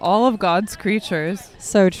all. All of God's creatures.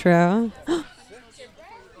 So true.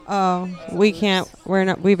 Oh, we can't.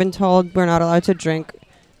 We've been told we're not allowed to drink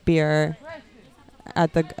beer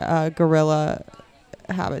at the gorilla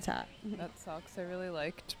habitat. That sucks. I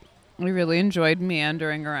really enjoyed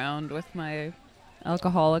meandering around with my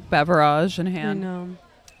alcoholic beverage in I hand. know.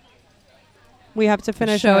 We have to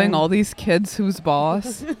finish Showing our- all these kids who's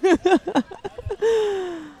boss.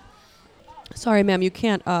 Sorry, ma'am, you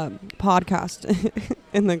can't podcast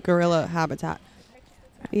in the gorilla habitat.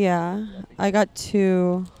 Yeah, I got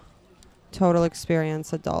 2 total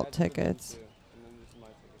experience adult tickets.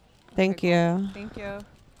 Thank you. Thank you.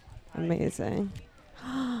 Amazing.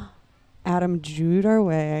 Adam jewed our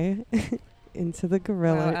way into the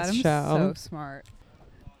gorilla Wow, Adam's show. so smart.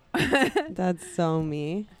 That's so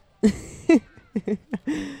me.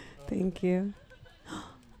 Thank you.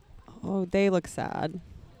 Oh, they look sad.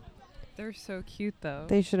 They're so cute, though.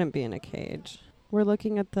 They shouldn't be in a cage. We're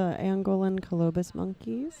looking at the Angolan colobus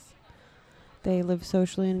monkeys. They live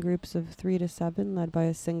socially in groups of 3 to 7, led by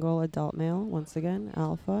a single adult male. Once again,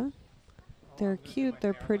 alpha. They're cute.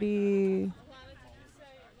 They're pretty.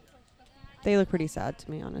 They look pretty sad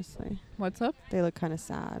to me, honestly. What's up? They look kind of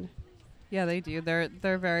sad. Yeah, they do. They're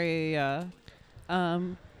very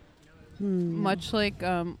much like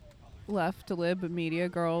left lib media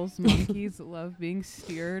girls. Monkeys love being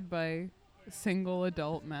steered by single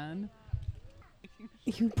adult men.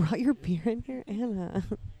 You brought your beer in here, Anna.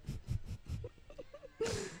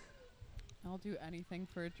 I'll do anything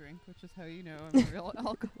for a drink, which is how you know I'm a real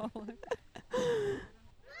alcoholic.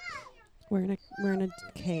 We're in a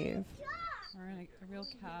cave. We're in a real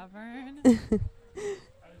cavern.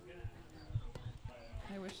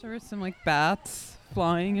 I wish there was some like bats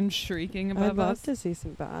flying and shrieking above I'd love us. to see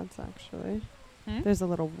some bats, actually. Hmm? There's a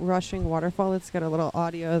little rushing waterfall. Let's get a little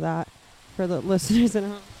audio of that for the listeners at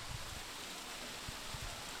home.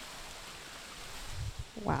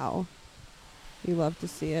 Wow. You love to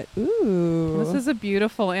see it. Ooh. This is a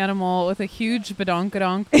beautiful animal with a huge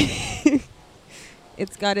badonkadonk.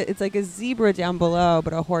 It's like a zebra down below,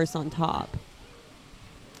 but a horse on top.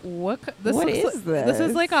 What is this? This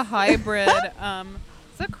is like a hybrid.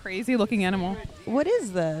 It's a crazy looking animal. What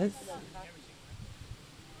is this?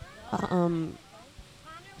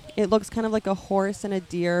 It looks kind of like a horse and a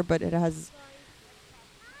deer, but it has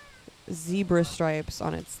zebra stripes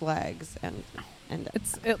on its legs and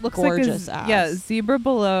it looks gorgeous like ass. Zebra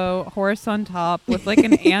below, horse on top with like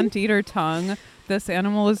an anteater tongue. This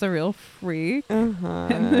animal is a real freak. In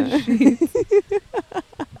the sheets.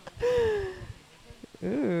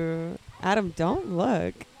 Ooh. Adam, don't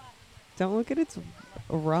look. Don't look at its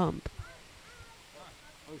rump.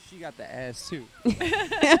 Oh, she got the ass too.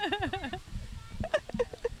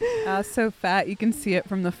 So fat you can see it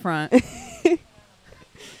from the front.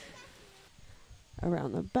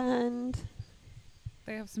 Around the bend.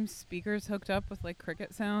 They have some speakers hooked up with like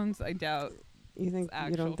cricket sounds. I doubt. You don't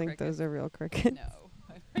think crickets. those are real crickets? No,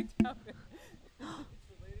 I doubt it.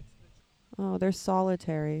 Oh, they're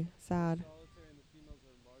solitary. Sad.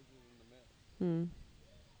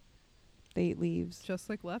 They eat leaves. Just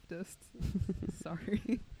like leftists.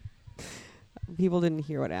 Sorry. People didn't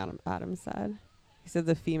hear what Adam said. He said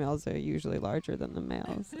the females are usually larger than the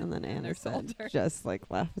males. And then Anna said, just like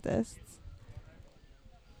leftists.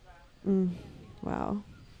 Wow.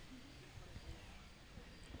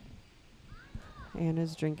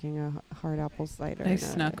 Anna's drinking a hard apple cider. I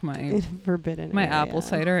snuck my forbidden my area. apple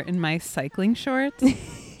cider in my cycling shorts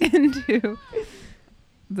into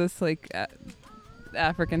this like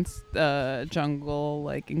African jungle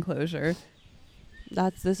like enclosure.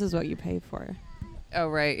 This is what you pay for. Oh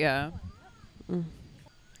right, yeah.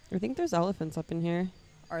 I think there's elephants up in here.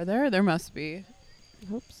 Are there? There must be. I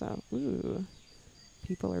hope so. Ooh.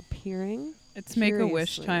 People are peering. It's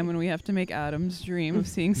Make-A-Wish time when we have to make Adam's dream of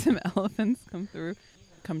seeing some elephants come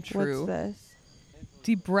true. What's this?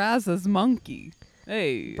 DeBrazza's monkey.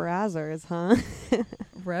 Hey. Brazzers, huh?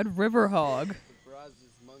 Red River hog.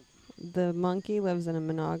 The monkey lives in a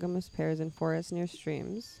monogamous pairs in forests near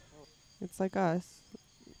streams. It's like us.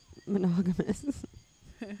 Monogamous.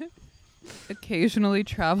 Occasionally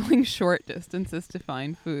traveling short distances to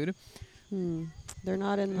find food. They're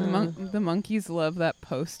not in the monkeys love that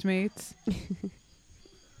Postmates.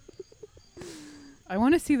 I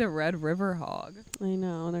want to see the Red River hog. I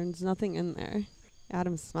know. There's nothing in there.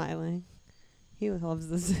 Adam's smiling. He loves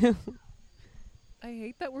the zoo. I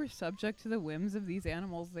hate that we're subject to the whims of these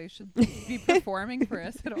animals. They should be performing for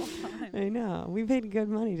us at all times. I know. We paid good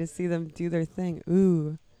money to see them do their thing.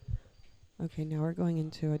 Ooh. Okay, now we're going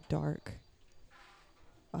into a dark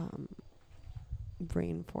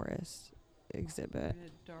rainforest exhibit.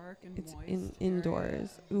 Dark and it's moist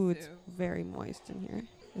indoors. Ooh, it's very moist in here.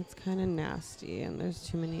 It's kind of nasty, and there's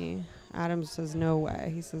too many. Adam says no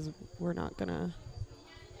way. He says we're not gonna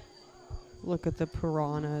look at the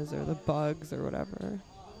piranhas or the bugs or whatever.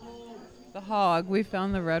 The hog. We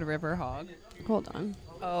found the Red River hog. Hold on.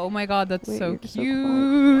 Oh my God, that's so you're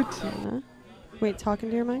cute. So Anna. Wait, talking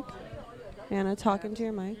to your mic? Anna, talking to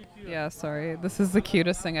your mic? Yeah, sorry. This is the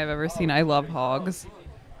cutest thing I've ever seen. I love hogs.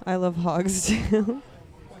 I love hogs too.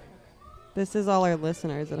 This is all our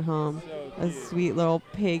listeners at home. A sweet little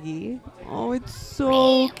piggy. Oh, it's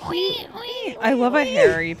so cute. I love a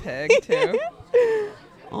hairy pig too.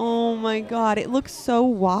 Oh my God, it looks so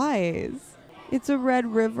wise. It's a Red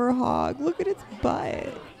River hog. Look at its butt.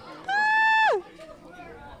 Ah!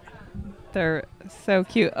 They're so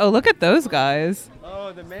cute. Oh, look at those guys.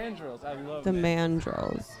 Oh, the mandrills. I love the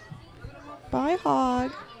mandrills. Bye,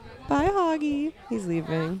 hog. Bye, hoggy. He's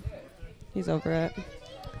leaving. He's over it.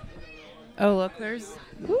 Oh, look, there's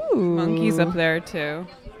Ooh. monkeys up there too.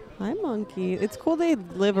 Hi, monkey. It's cool they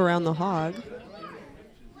live around the hog.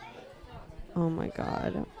 Oh my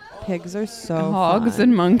God. Pigs are so Hogs fun.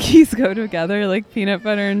 and monkeys go together like peanut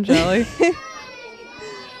butter and jelly.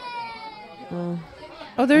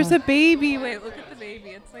 Oh, there's a baby. Wait, look at the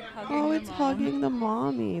baby. It's like hugging Oh, the it's mom. hugging the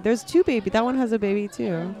mommy. There's two babies. That one has a baby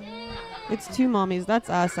too. It's two mommies. That's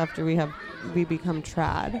us after we become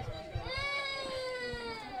trad.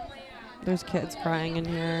 There's kids crying in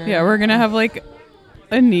here. Yeah, we're gonna have like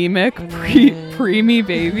anemic preemie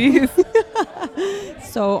babies.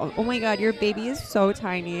 So, oh my God, your baby is so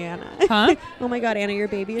tiny, Anna. Huh? Oh my God, Anna, your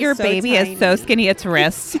baby is Your so baby tiny. is so skinny. Its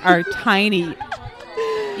wrists are tiny.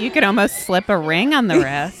 You could almost slip a ring on the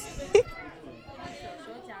wrist.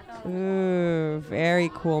 Ooh,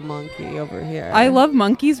 very cool monkey over here. I love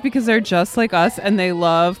monkeys because they're just like us and they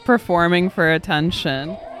love performing for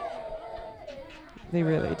attention. They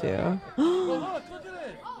really do. Look at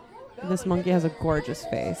it. This monkey has a gorgeous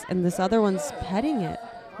face. And this other one's petting it.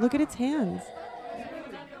 Look at its hands.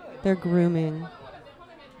 They're grooming.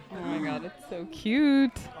 Oh my god, it's so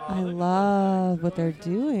cute. I love what they're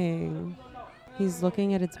doing. He's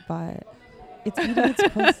looking at its butt. It's eating its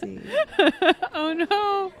pussy. Oh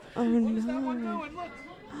no. Oh no.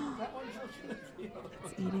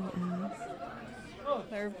 It's eating ass.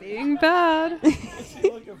 They're being bad.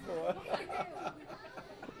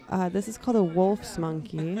 This is called a wolf's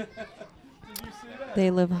monkey. They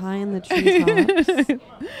live high in the treetops.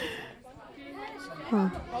 Huh.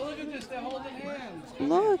 Oh, look at this. They're holding hands.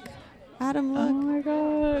 Look. Adam, look. Oh my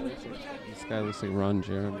god. This guy looks like Ron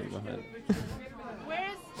Jeremy behind.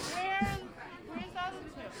 Where's the other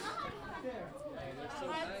two?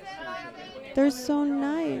 They're so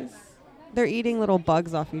nice. They're eating little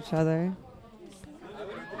bugs off each other.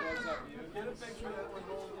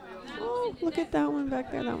 Oh, look at that one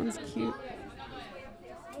back there. That one's cute.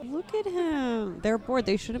 Look at him. They're bored.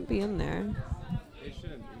 They shouldn't be in there.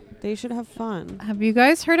 They should have fun. Have you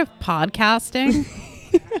guys heard of podcasting?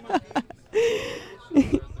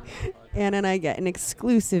 Anna and I get an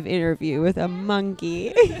exclusive interview with a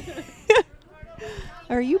monkey.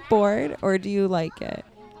 Are you bored or do you like it?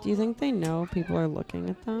 Do you think they know people are looking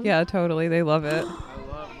at them? Yeah, totally. They love it.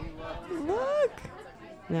 Look.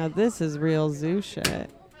 Now this is real zoo shit.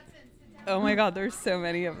 Oh my god, there's so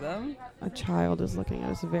many of them. A child is looking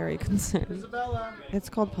at us very concerned. Isabella. It's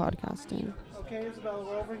called podcasting. Okay, Isabella,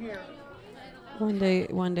 we're over here. One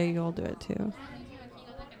day you'll do it too.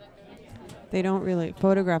 They don't really,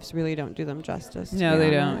 photographs really don't do them justice. No,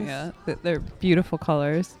 they don't. Yeah, they're beautiful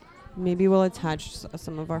colors. Maybe we'll attach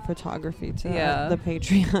some of our photography to Yeah. the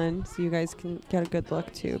Patreon so you guys can get a good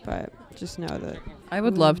look too. But just know that I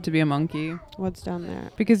would love to be a monkey what's down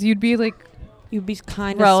there. because you'd be like You'd be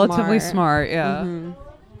kind of relatively smart. Yeah, Mhm.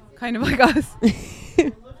 kind of like us.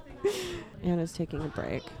 Anna's taking a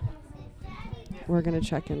break. We're gonna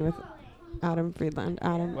check in with Adam Friedland.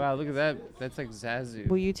 Adam, Wow, look at that. That's like Zazu.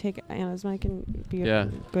 will you take Anna's mic and be Yeah.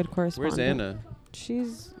 a good correspondent? Where's Anna?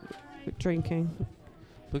 She's drinking.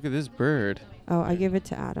 Look at this bird. Oh, I give it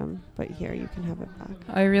to Adam, but here you can have it back.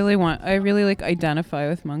 I really like identify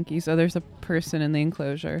with monkeys. Oh, there's a person in the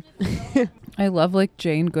enclosure. I love like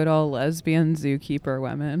Jane Goodall lesbian zookeeper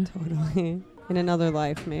women. Totally. In another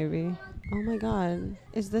life, maybe. Oh my god.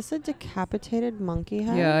 Is this a decapitated monkey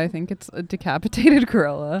head? Yeah, I think it's a decapitated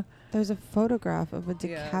gorilla. There's a photograph of a Yeah,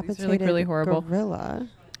 these are, decapitated like, really horrible. gorilla.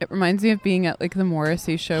 It reminds me of being at like the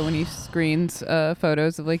Morrissey show when he screens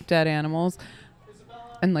photos of like dead animals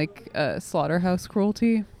and like slaughterhouse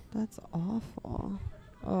cruelty. That's awful.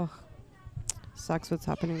 Ugh. Sucks what's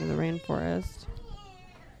happening in the rainforest.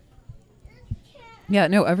 Yeah,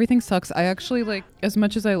 no, everything sucks. I actually like, as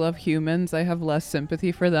much as I love humans, I have less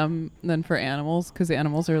sympathy for them than for animals because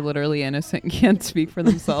animals are literally innocent and can't speak for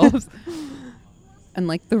themselves. And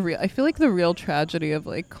like I feel like the real tragedy of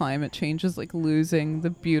like climate change is like losing the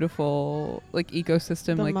beautiful like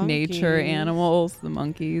ecosystem, The like nature, monkeys. animals, the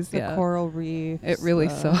monkeys. The Yeah, coral reefs. it really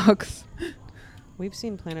sucks. We've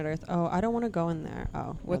seen Planet Earth. Oh, I don't want to go in there. Oh,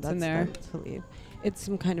 no, What's in that's there? to leave. It's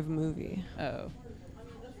some kind of movie. Oh,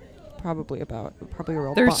 Probably a real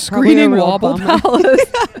they're probably a screening real Wobble bummer. Palace.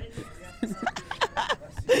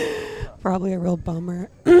 Probably a real bummer.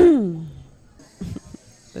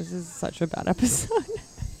 This is such a bad episode.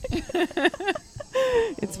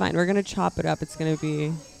 It's fine. We're going to chop it up.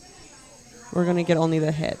 We're going to get only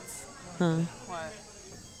the hits. Huh. What?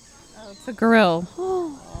 Oh, it's a gorilla.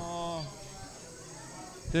 Oh.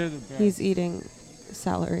 They're the best. He's eating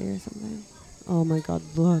celery or something. Oh my god,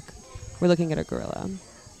 look. We're looking at a gorilla.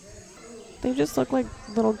 They just look like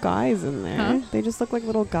little guys in there. Huh? They just look like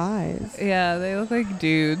little guys. Yeah, they look like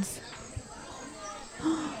dudes.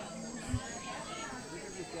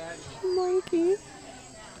 Monkey.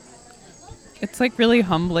 It's like really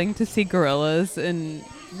humbling to see gorillas in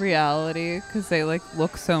reality because they like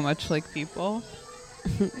look so much like people.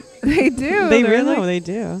 They do. They They're, really like, they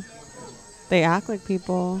do. They act like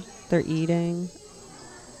people. They're eating.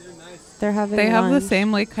 They're having They have the lunch.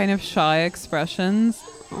 same like kind of shy expressions.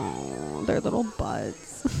 Oh, their little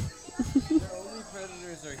butts. The only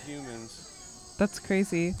predators are humans. That's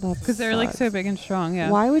crazy That because they're like so sucks. big and strong. Yeah.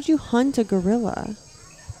 Why would you hunt a gorilla?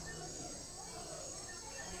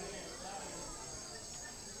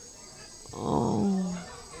 Oh,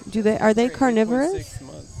 are they carnivorous? 6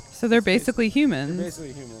 months. So they're basically They're humans.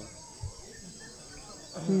 basically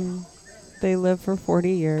human. They live for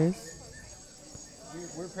 40 years.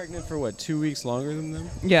 We're pregnant for what, 2 weeks longer than them?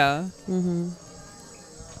 Yeah. Mm-hmm.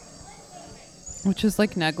 Which is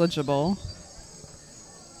like negligible.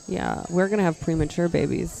 Yeah, we're gonna have premature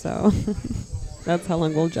babies, so That's how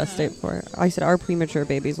long we'll gestate for. I said our premature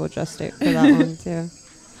babies will gestate for that long too.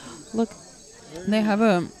 Look. They have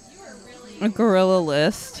a gorilla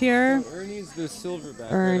list here. Ernie's the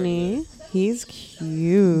silverback. Ernie. He's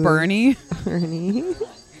cute. Bernie. Ernie.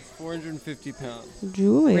 450 pounds.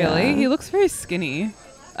 Julia. Really? He looks very skinny.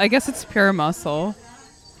 I guess it's pure muscle.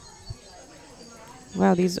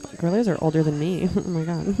 Wow, these gorillas are older than me. Oh my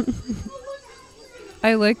god.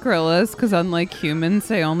 I like gorillas because unlike humans,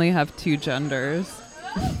 they only have 2 genders.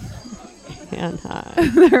 Hannah.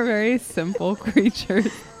 They're very simple creatures.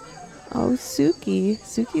 Oh, Suki.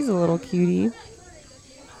 Suki's a little cutie.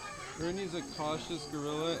 Ernie's a cautious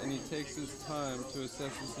gorilla, and he takes his time to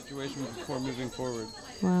assess the situation before moving forward.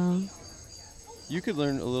 Wow. You could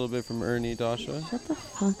learn a little bit from Ernie, Dasha. Shut the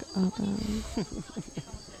fuck up, Adam.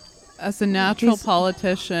 As a natural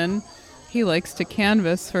politician, he likes to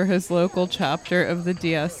canvass for his local chapter of the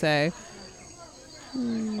DSA.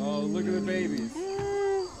 Oh, look at the babies.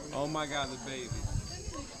 Oh my god, the babies.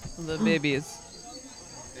 The babies.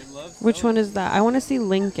 They love Which one is that? I want to see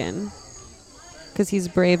Lincoln. Because he's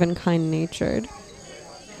brave and kind-natured.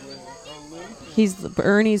 He's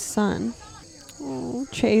Ernie's son. Oh,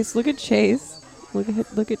 Chase. Look at Chase.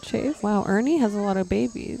 Look at Chase. Wow, Ernie has a lot of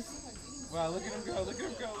babies. Wow, look at him go, look at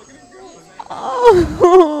him go, look at him go.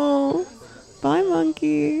 Oh, bye,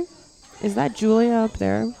 monkey. Is that Julia up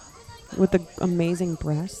there with the amazing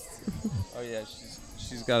breasts? Oh yeah,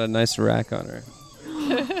 she's got a nice rack on her.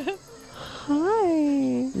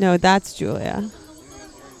 Hi. No, that's Julia.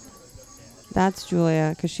 That's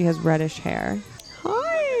Julia because she has reddish hair.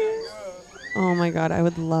 Hi. Oh my god, I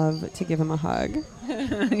would love to give him a hug.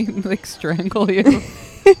 He'd like strangle you.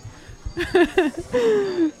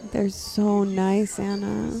 They're so nice,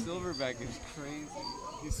 Anna. The silverback is crazy.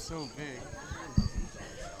 He's so big.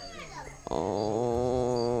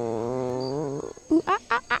 Oh.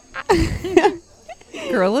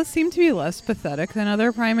 Gorillas seem to be less pathetic than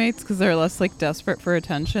other primates because they're less like desperate for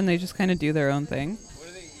attention. They just kind of do their own thing. What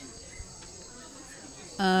do they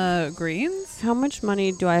eat? Greens? How much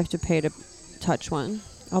money do I have to pay to touch one?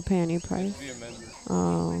 I'll pay any price. Be a member.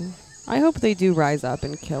 Oh. I hope they do rise up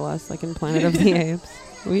and kill us like in Planet of the Apes.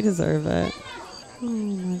 We deserve it. Oh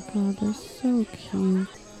my god, they're so cute.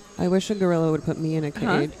 I wish a gorilla would put me in a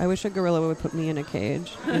cage. I wish a gorilla would put me in a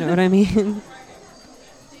cage. You know what I mean?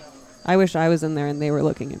 I wish I was in there and they were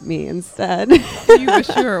looking at me instead. You wish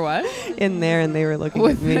you were what? In there and they were looking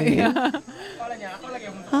at me.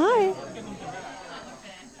 Hi.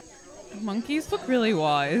 Monkeys look really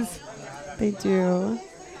wise. They do.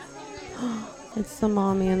 It's the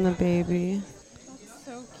mommy and the baby. That's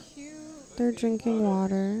so cute. They're drinking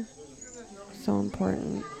water. So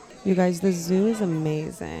important. You guys, the zoo is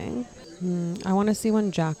amazing. I want to see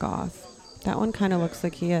one jack off. That one kind of looks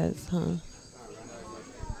like he is, huh?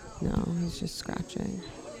 No, he's just scratching.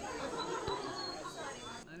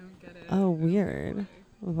 I don't get it. Oh, weird.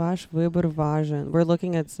 Vash vybor važan. We're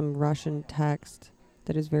looking at some Russian text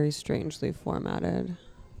that is very strangely formatted.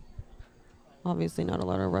 Obviously, not a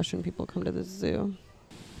lot of Russian people come to the zoo.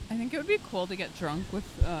 I think it would be cool to get drunk with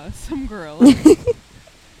some gorillas.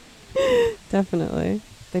 Definitely.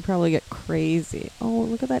 They probably get crazy. Oh,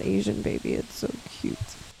 look at that Asian baby. It's so cute.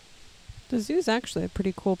 The zoo's actually a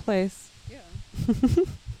pretty cool place. Yeah.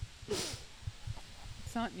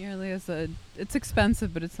 It's not nearly as it's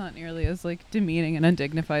expensive, but it's not nearly as like demeaning and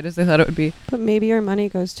undignified as I thought it would be. But maybe your money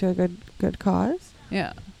goes to a good cause.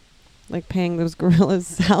 Yeah. Like paying those gorillas'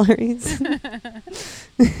 salaries.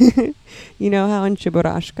 You know how in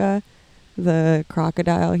Chiburashka, the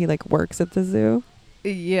crocodile, he like works at the zoo?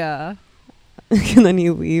 Yeah. And then he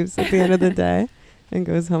leaves at the end of the day and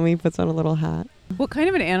goes home. He puts on a little hat. What kind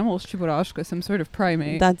of an animal is Chiburashka? Some sort of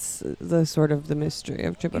primate? That's the sort of the mystery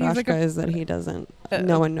of Chiburashka like is that he doesn't,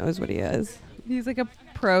 no one knows what he is. He's like a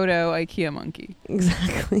proto IKEA monkey.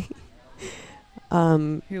 Exactly.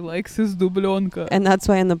 He likes his dubelonka. And that's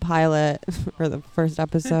why in the pilot, or the first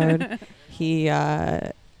episode,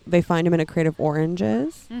 they find him in a crate of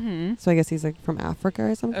oranges. Mm-hmm. So I guess he's like from Africa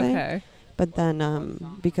or something. Okay. But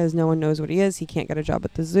then because no one knows what he is, he can't get a job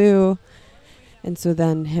at the zoo. And so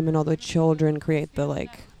then him and all the children create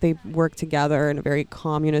they work together in a very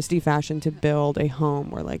communist-y fashion to build a home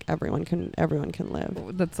where like everyone can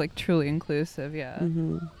live. That's like truly inclusive, yeah.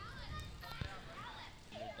 Mm-hmm.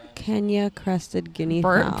 Kenya crested guinea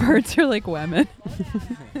fowl. Birds are like women.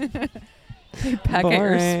 They peck at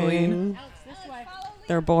your spleen.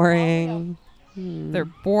 They're boring. They're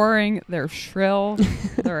boring. They're shrill.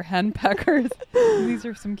 They're henpeckers. These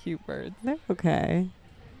are some cute birds. They're okay.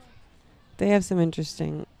 They have some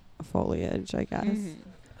interesting foliage, I guess. Mm-hmm.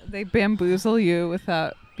 They bamboozle you with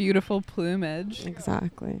that beautiful plumage.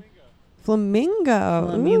 Exactly. Flamingo.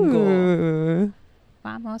 Flamingo. Ooh.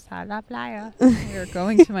 Vamos a la playa. We are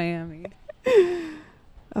going to Miami.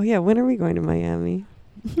 Oh yeah, when are we going to Miami?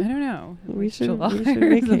 I don't know. We Like should July or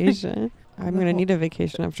vacation. I'm gonna need a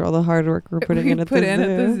vacation after all the hard work we're putting in at the zoo. at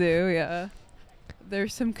the zoo, yeah.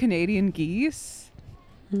 There's some Canadian geese.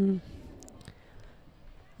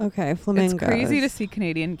 Okay, flamingos. It's crazy to see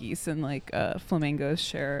Canadian geese and like flamingos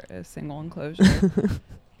share a single enclosure.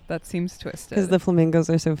 That seems twisted. Because the flamingos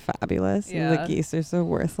are so fabulous and Yeah. the geese are so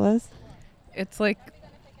worthless. It's like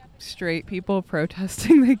straight people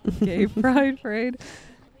protesting the gay pride parade.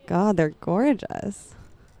 God, they're gorgeous.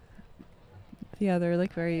 Yeah, they're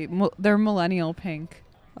like they're millennial pink.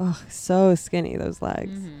 Oh, so skinny, those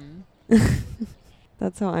legs. Mm-hmm.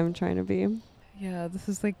 That's how I'm trying to be. Yeah, this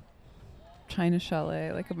is like China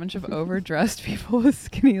Chalet, like a bunch of overdressed people with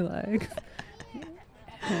skinny legs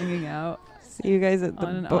hanging out. See you guys at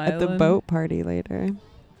On the an at the island. boat party later.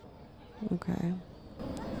 Okay.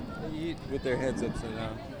 They eat with their heads upside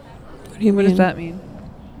down. What do you What mean? does that mean?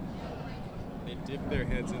 They dip their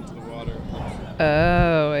heads into the water.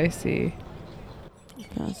 Oh, I see.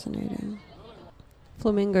 Fascinating.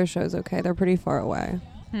 Flamingo show's okay. They're pretty far away,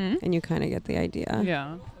 Hmm? and you kind of get the idea.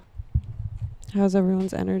 Yeah. How's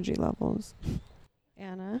everyone's energy levels?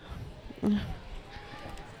 Anna?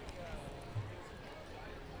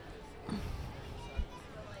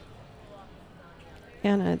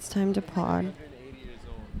 Anna, it's time to pod.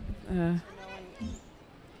 Uh, No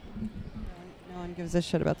one gives a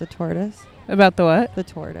shit about the tortoise. about the what? The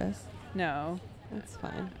tortoise. No. That's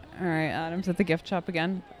fine. All right, Adam's at the gift shop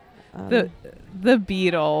again. Um, The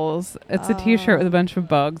Beatles. It's a T-shirt with a bunch of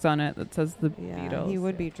bugs on it that says the yeah, Beatles. he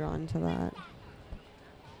would be drawn to that.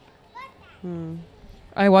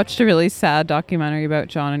 I watched a really sad documentary about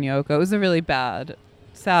John and Yoko. It was a really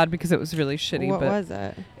sad because it was really shitty. What but was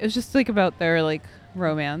it? it was just like about their like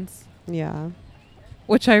romance, Yeah,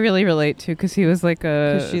 which I really relate to because he was like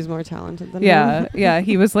because she's more talented than yeah, him. yeah.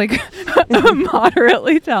 He was like a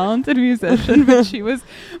moderately talented musician, but she was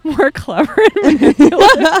more clever and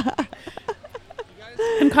manipulative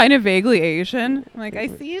and kind of vaguely Asian. I'm like, I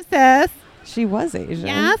see you, sis. She was Asian.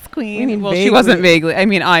 Yes, queen. I mean, well, she wasn't vaguely. I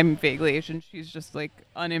mean, I'm vaguely Asian. She's just like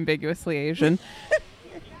unambiguously Asian.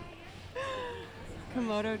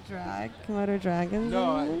 Komodo dragons.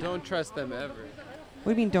 No, I don't trust them ever. What do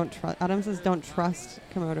you mean don't trust? Adam says don't trust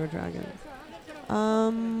Komodo dragons.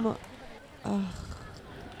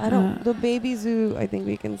 I don't. The baby zoo, I think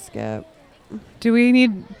we can skip. Do we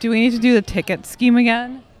need to do the ticket scheme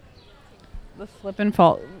again? The slip and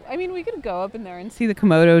fall. I mean, we could go up in there and see the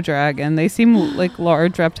Komodo dragon. They seem like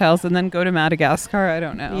large reptiles, and then go to Madagascar. I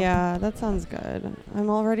don't know. Yeah, that sounds good. I'm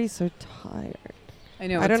already so tired. I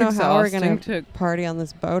know. I don't it's know how we're exhausting gonna party on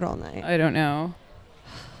this boat all night. I don't know.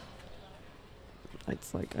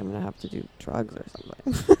 It's like I'm gonna have to do drugs or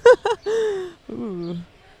something. Ooh.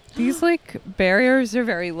 These like barriers are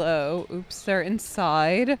very low. Oops, they're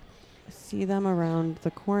inside. See them around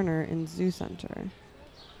the corner in Zoo Center.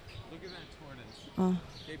 Look at that tortoise. Oh,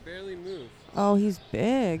 They barely move. oh, he's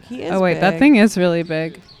big. He is. Oh wait, that big. thing is really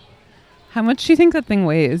big. How much do you think that thing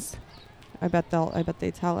weighs? I bet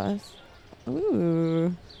they tell us.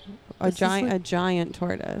 Ooh, a This is giant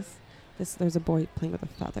tortoise. There's a boy playing with a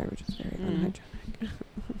feather, which is very unhygienic.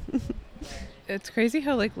 It's crazy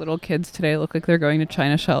how like little kids today look like they're going to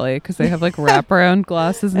China Chalet because they have like wraparound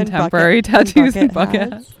glasses and, And temporary bucket- and tattoos and bucket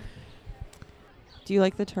bucket hats. hats. Do you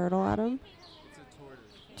like the turtle, Adam? It's a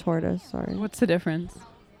tortoise. Tortoise, sorry. What's the difference?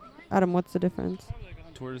 Adam, what's the difference?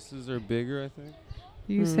 Tortoises are bigger, I think.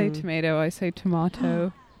 You say tomato, I say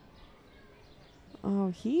tomato. Oh,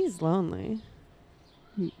 he's lonely.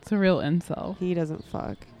 It's a real incel. He doesn't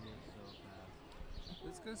fuck.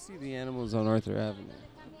 Let's go see the animals on Arthur Avenue.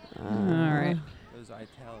 All right. Those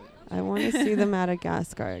Italians. I want to see the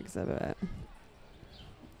Madagascar exhibit.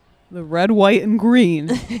 The red, white, and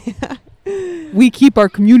green. We keep our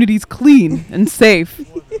communities clean and safe.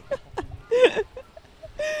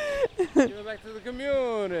 Give it back to the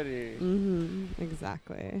community.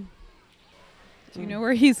 Exactly. Do you know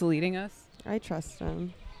where he's leading us? I trust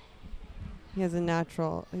him. He's a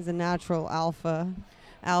natural alpha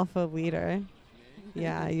leader.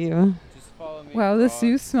 Yeah, you. Just follow me. Wow, the frog.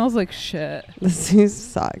 zoo smells like shit. The zoo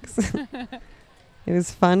sucks. It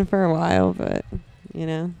was fun for a while, but, you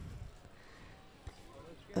know.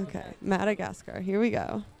 Okay, Madagascar. Here we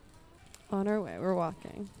go. On our way, we're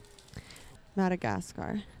walking.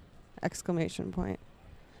 Madagascar. Exclamation point.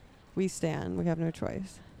 We stand. We have no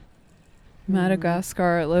choice.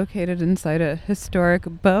 Madagascar, located inside a historic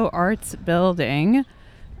Beaux Arts building.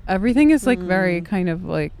 Everything is like very kind of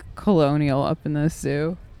like colonial up in this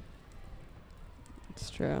zoo. It's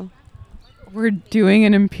true. We're doing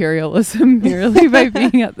an imperialism merely by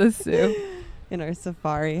being at the zoo. In our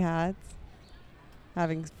safari hats.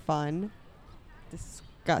 Having fun.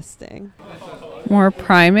 Disgusting. More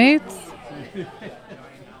primates?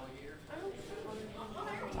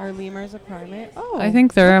 Are lemurs a primate? Oh. I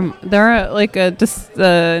think they're like a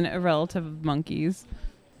relative of monkeys.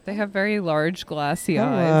 They have very large glassy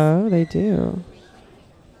eyes. Hello, they do.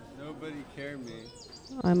 Nobody care me.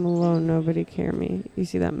 I'm alone, nobody care me. You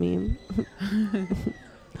see that meme?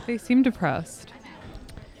 They seem depressed.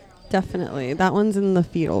 Definitely. That one's in the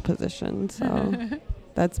fetal position, so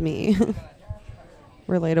that's me.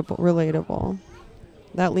 Relatable.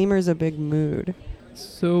 That lemur's a big mood.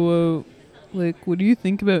 So, what do you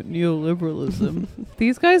think about neoliberalism?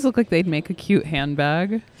 These guys look like they'd make a cute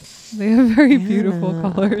handbag. They have very beautiful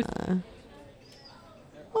colors.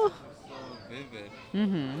 So vivid.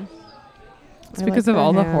 Mm-hmm. It's I because like of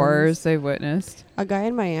all their the horrors hands. they've witnessed. A guy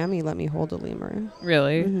in Miami let me hold a lemur.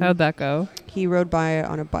 Really? Mhm. How'd that go? He rode by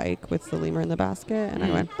on a bike with the lemur in the basket, and I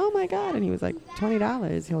Mm. went, "Oh my god!" And he was like,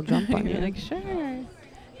 "$20, he'll jump on you." You're like, sure.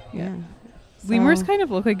 yeah. Lemurs So- kind of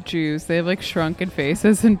look like Jews. They have like shrunken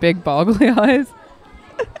faces and big boggly eyes.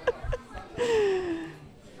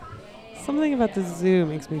 Something about the zoo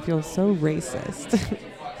makes me feel so racist.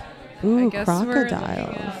 Ooh, guess we're looking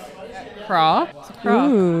crocodiles. Croc? It's a croc.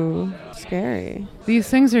 Ooh, scary. These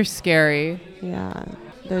things are scary. Yeah.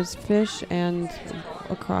 There's fish and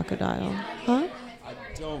a crocodile. Huh? I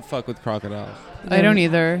don't fuck with crocodiles. I don't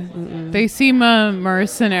either. Mm-mm. They seem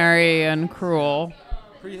mercenary and cruel.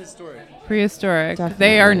 Prehistoric.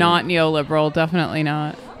 They are Definitely. not neoliberal. Definitely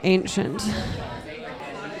not. Ancient.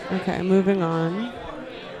 Okay, moving on.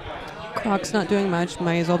 Croc's not doing much.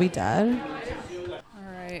 Might as well be dead.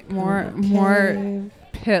 All right. More Cave,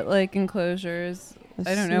 pit-like enclosures. a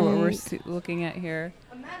I don't know what we're snake. looking at here.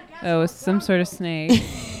 Oh, it's some sort of snake.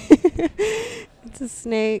 It's a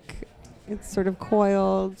snake. It's sort of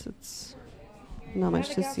coiled. It's not much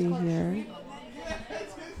to see here.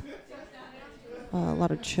 A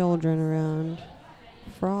lot of children around.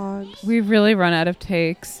 Frogs. We've really run out of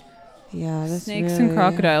takes. Yeah, this Snakes really and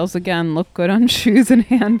crocodiles, again, look good on shoes and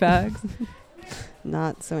handbags.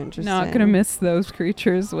 Not so interesting. Not going to miss those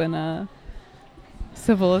creatures when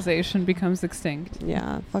civilization becomes extinct.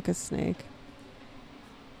 Yeah, fuck a snake.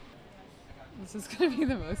 This is going to be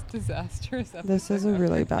the most disastrous episode. This is a ever.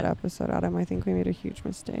 really bad episode, Adam. I think we made a huge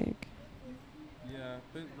mistake. Yeah,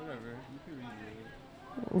 but whatever. You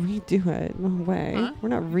can redo it. Redo it? No way. Huh? We're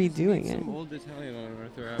not redoing it. Some old Italian on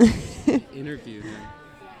Arthur Adams. Interview him.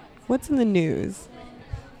 What's in the news?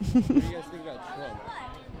 What do you guys think about Trump?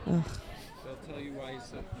 Ugh. They'll tell you why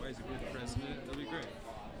he's a good president. It'll be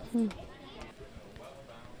great.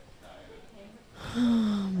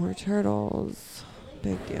 More turtles.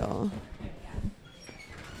 Big deal.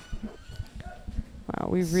 Wow,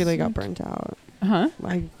 we really got burnt out. Huh?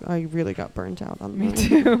 I really got burnt out on Me the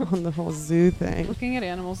too. on the whole zoo thing. Looking at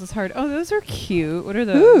animals is hard. Oh, those are cute. What are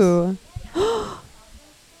those? Ooh.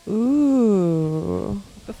 Ooh.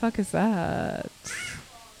 What the fuck is that?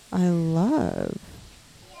 I love.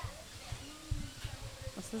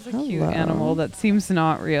 This is a cute Hello. animal that seems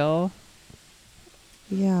not real.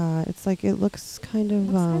 Yeah, it's like it looks kind of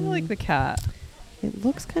It's kind of like the cat. it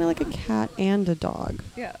looks kind of like a cat and a dog.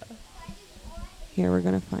 Yeah. Here we're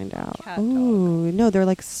going to find out. Cat Ooh, no, they're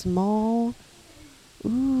like small.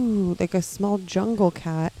 Ooh, like a small jungle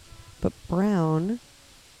cat but brown.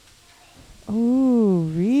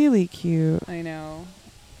 Ooh, really cute. I know.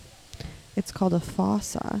 It's called a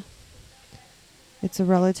fossa. It's a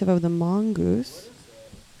relative of the mongoose.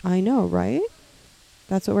 I know, right?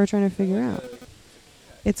 That's what we're trying to figure out.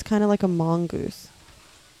 It's kind of like a mongoose.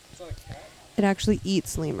 It actually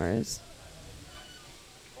eats lemurs.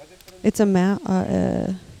 It's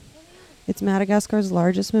it's Madagascar's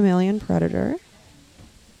largest mammalian predator.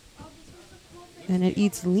 And it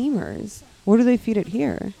eats lemurs. What do they feed it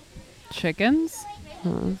here? Chickens?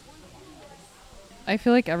 Huh. I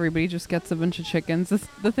feel like everybody just gets a bunch of chickens.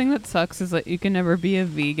 The thing that sucks is that you can never be a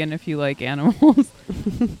vegan if you like animals.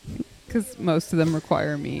 Because most of them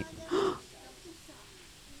require meat.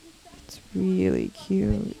 It's really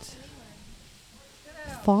cute.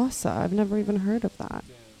 Fossa. I've never even heard of that.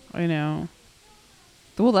 I know.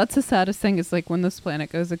 Well, that's the saddest thing is like when this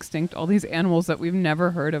planet goes extinct, all these animals that we've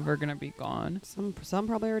never heard of are going to be gone. Some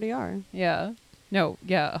probably already are. Yeah. No,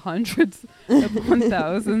 yeah, hundreds upon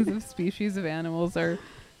thousands of species of animals are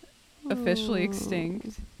officially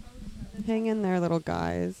extinct. Hang in there, little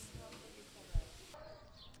guys.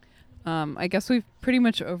 I guess we've pretty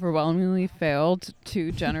much overwhelmingly failed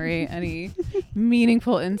to generate any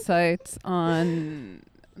meaningful insights on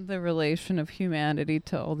the relation of humanity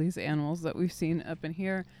to all these animals that we've seen up in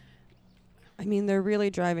here. I mean, they're really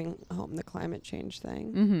driving home the climate change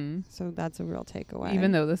thing. Mm-hmm. So that's a real takeaway.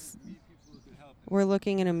 Even though we're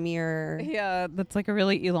looking in a mirror. Yeah, that's like a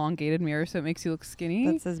really elongated mirror, so it makes you look skinny.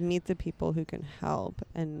 That says meet the people who can help.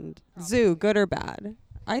 And zoo, good or bad?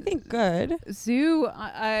 I think good. Zoo,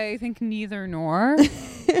 I think neither nor.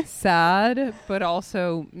 Sad, but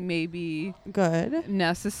also maybe good.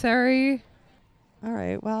 Necessary. All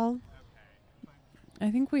right, well.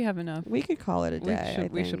 I think we have enough. We could call it a day.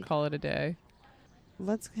 We should call it a day.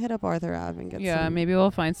 Let's hit up Arthur Ave and get some. Yeah, maybe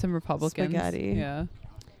we'll find some Republicans. Spaghetti. Yeah.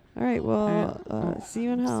 All right, well, see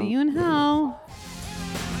you in hell. See you in hell.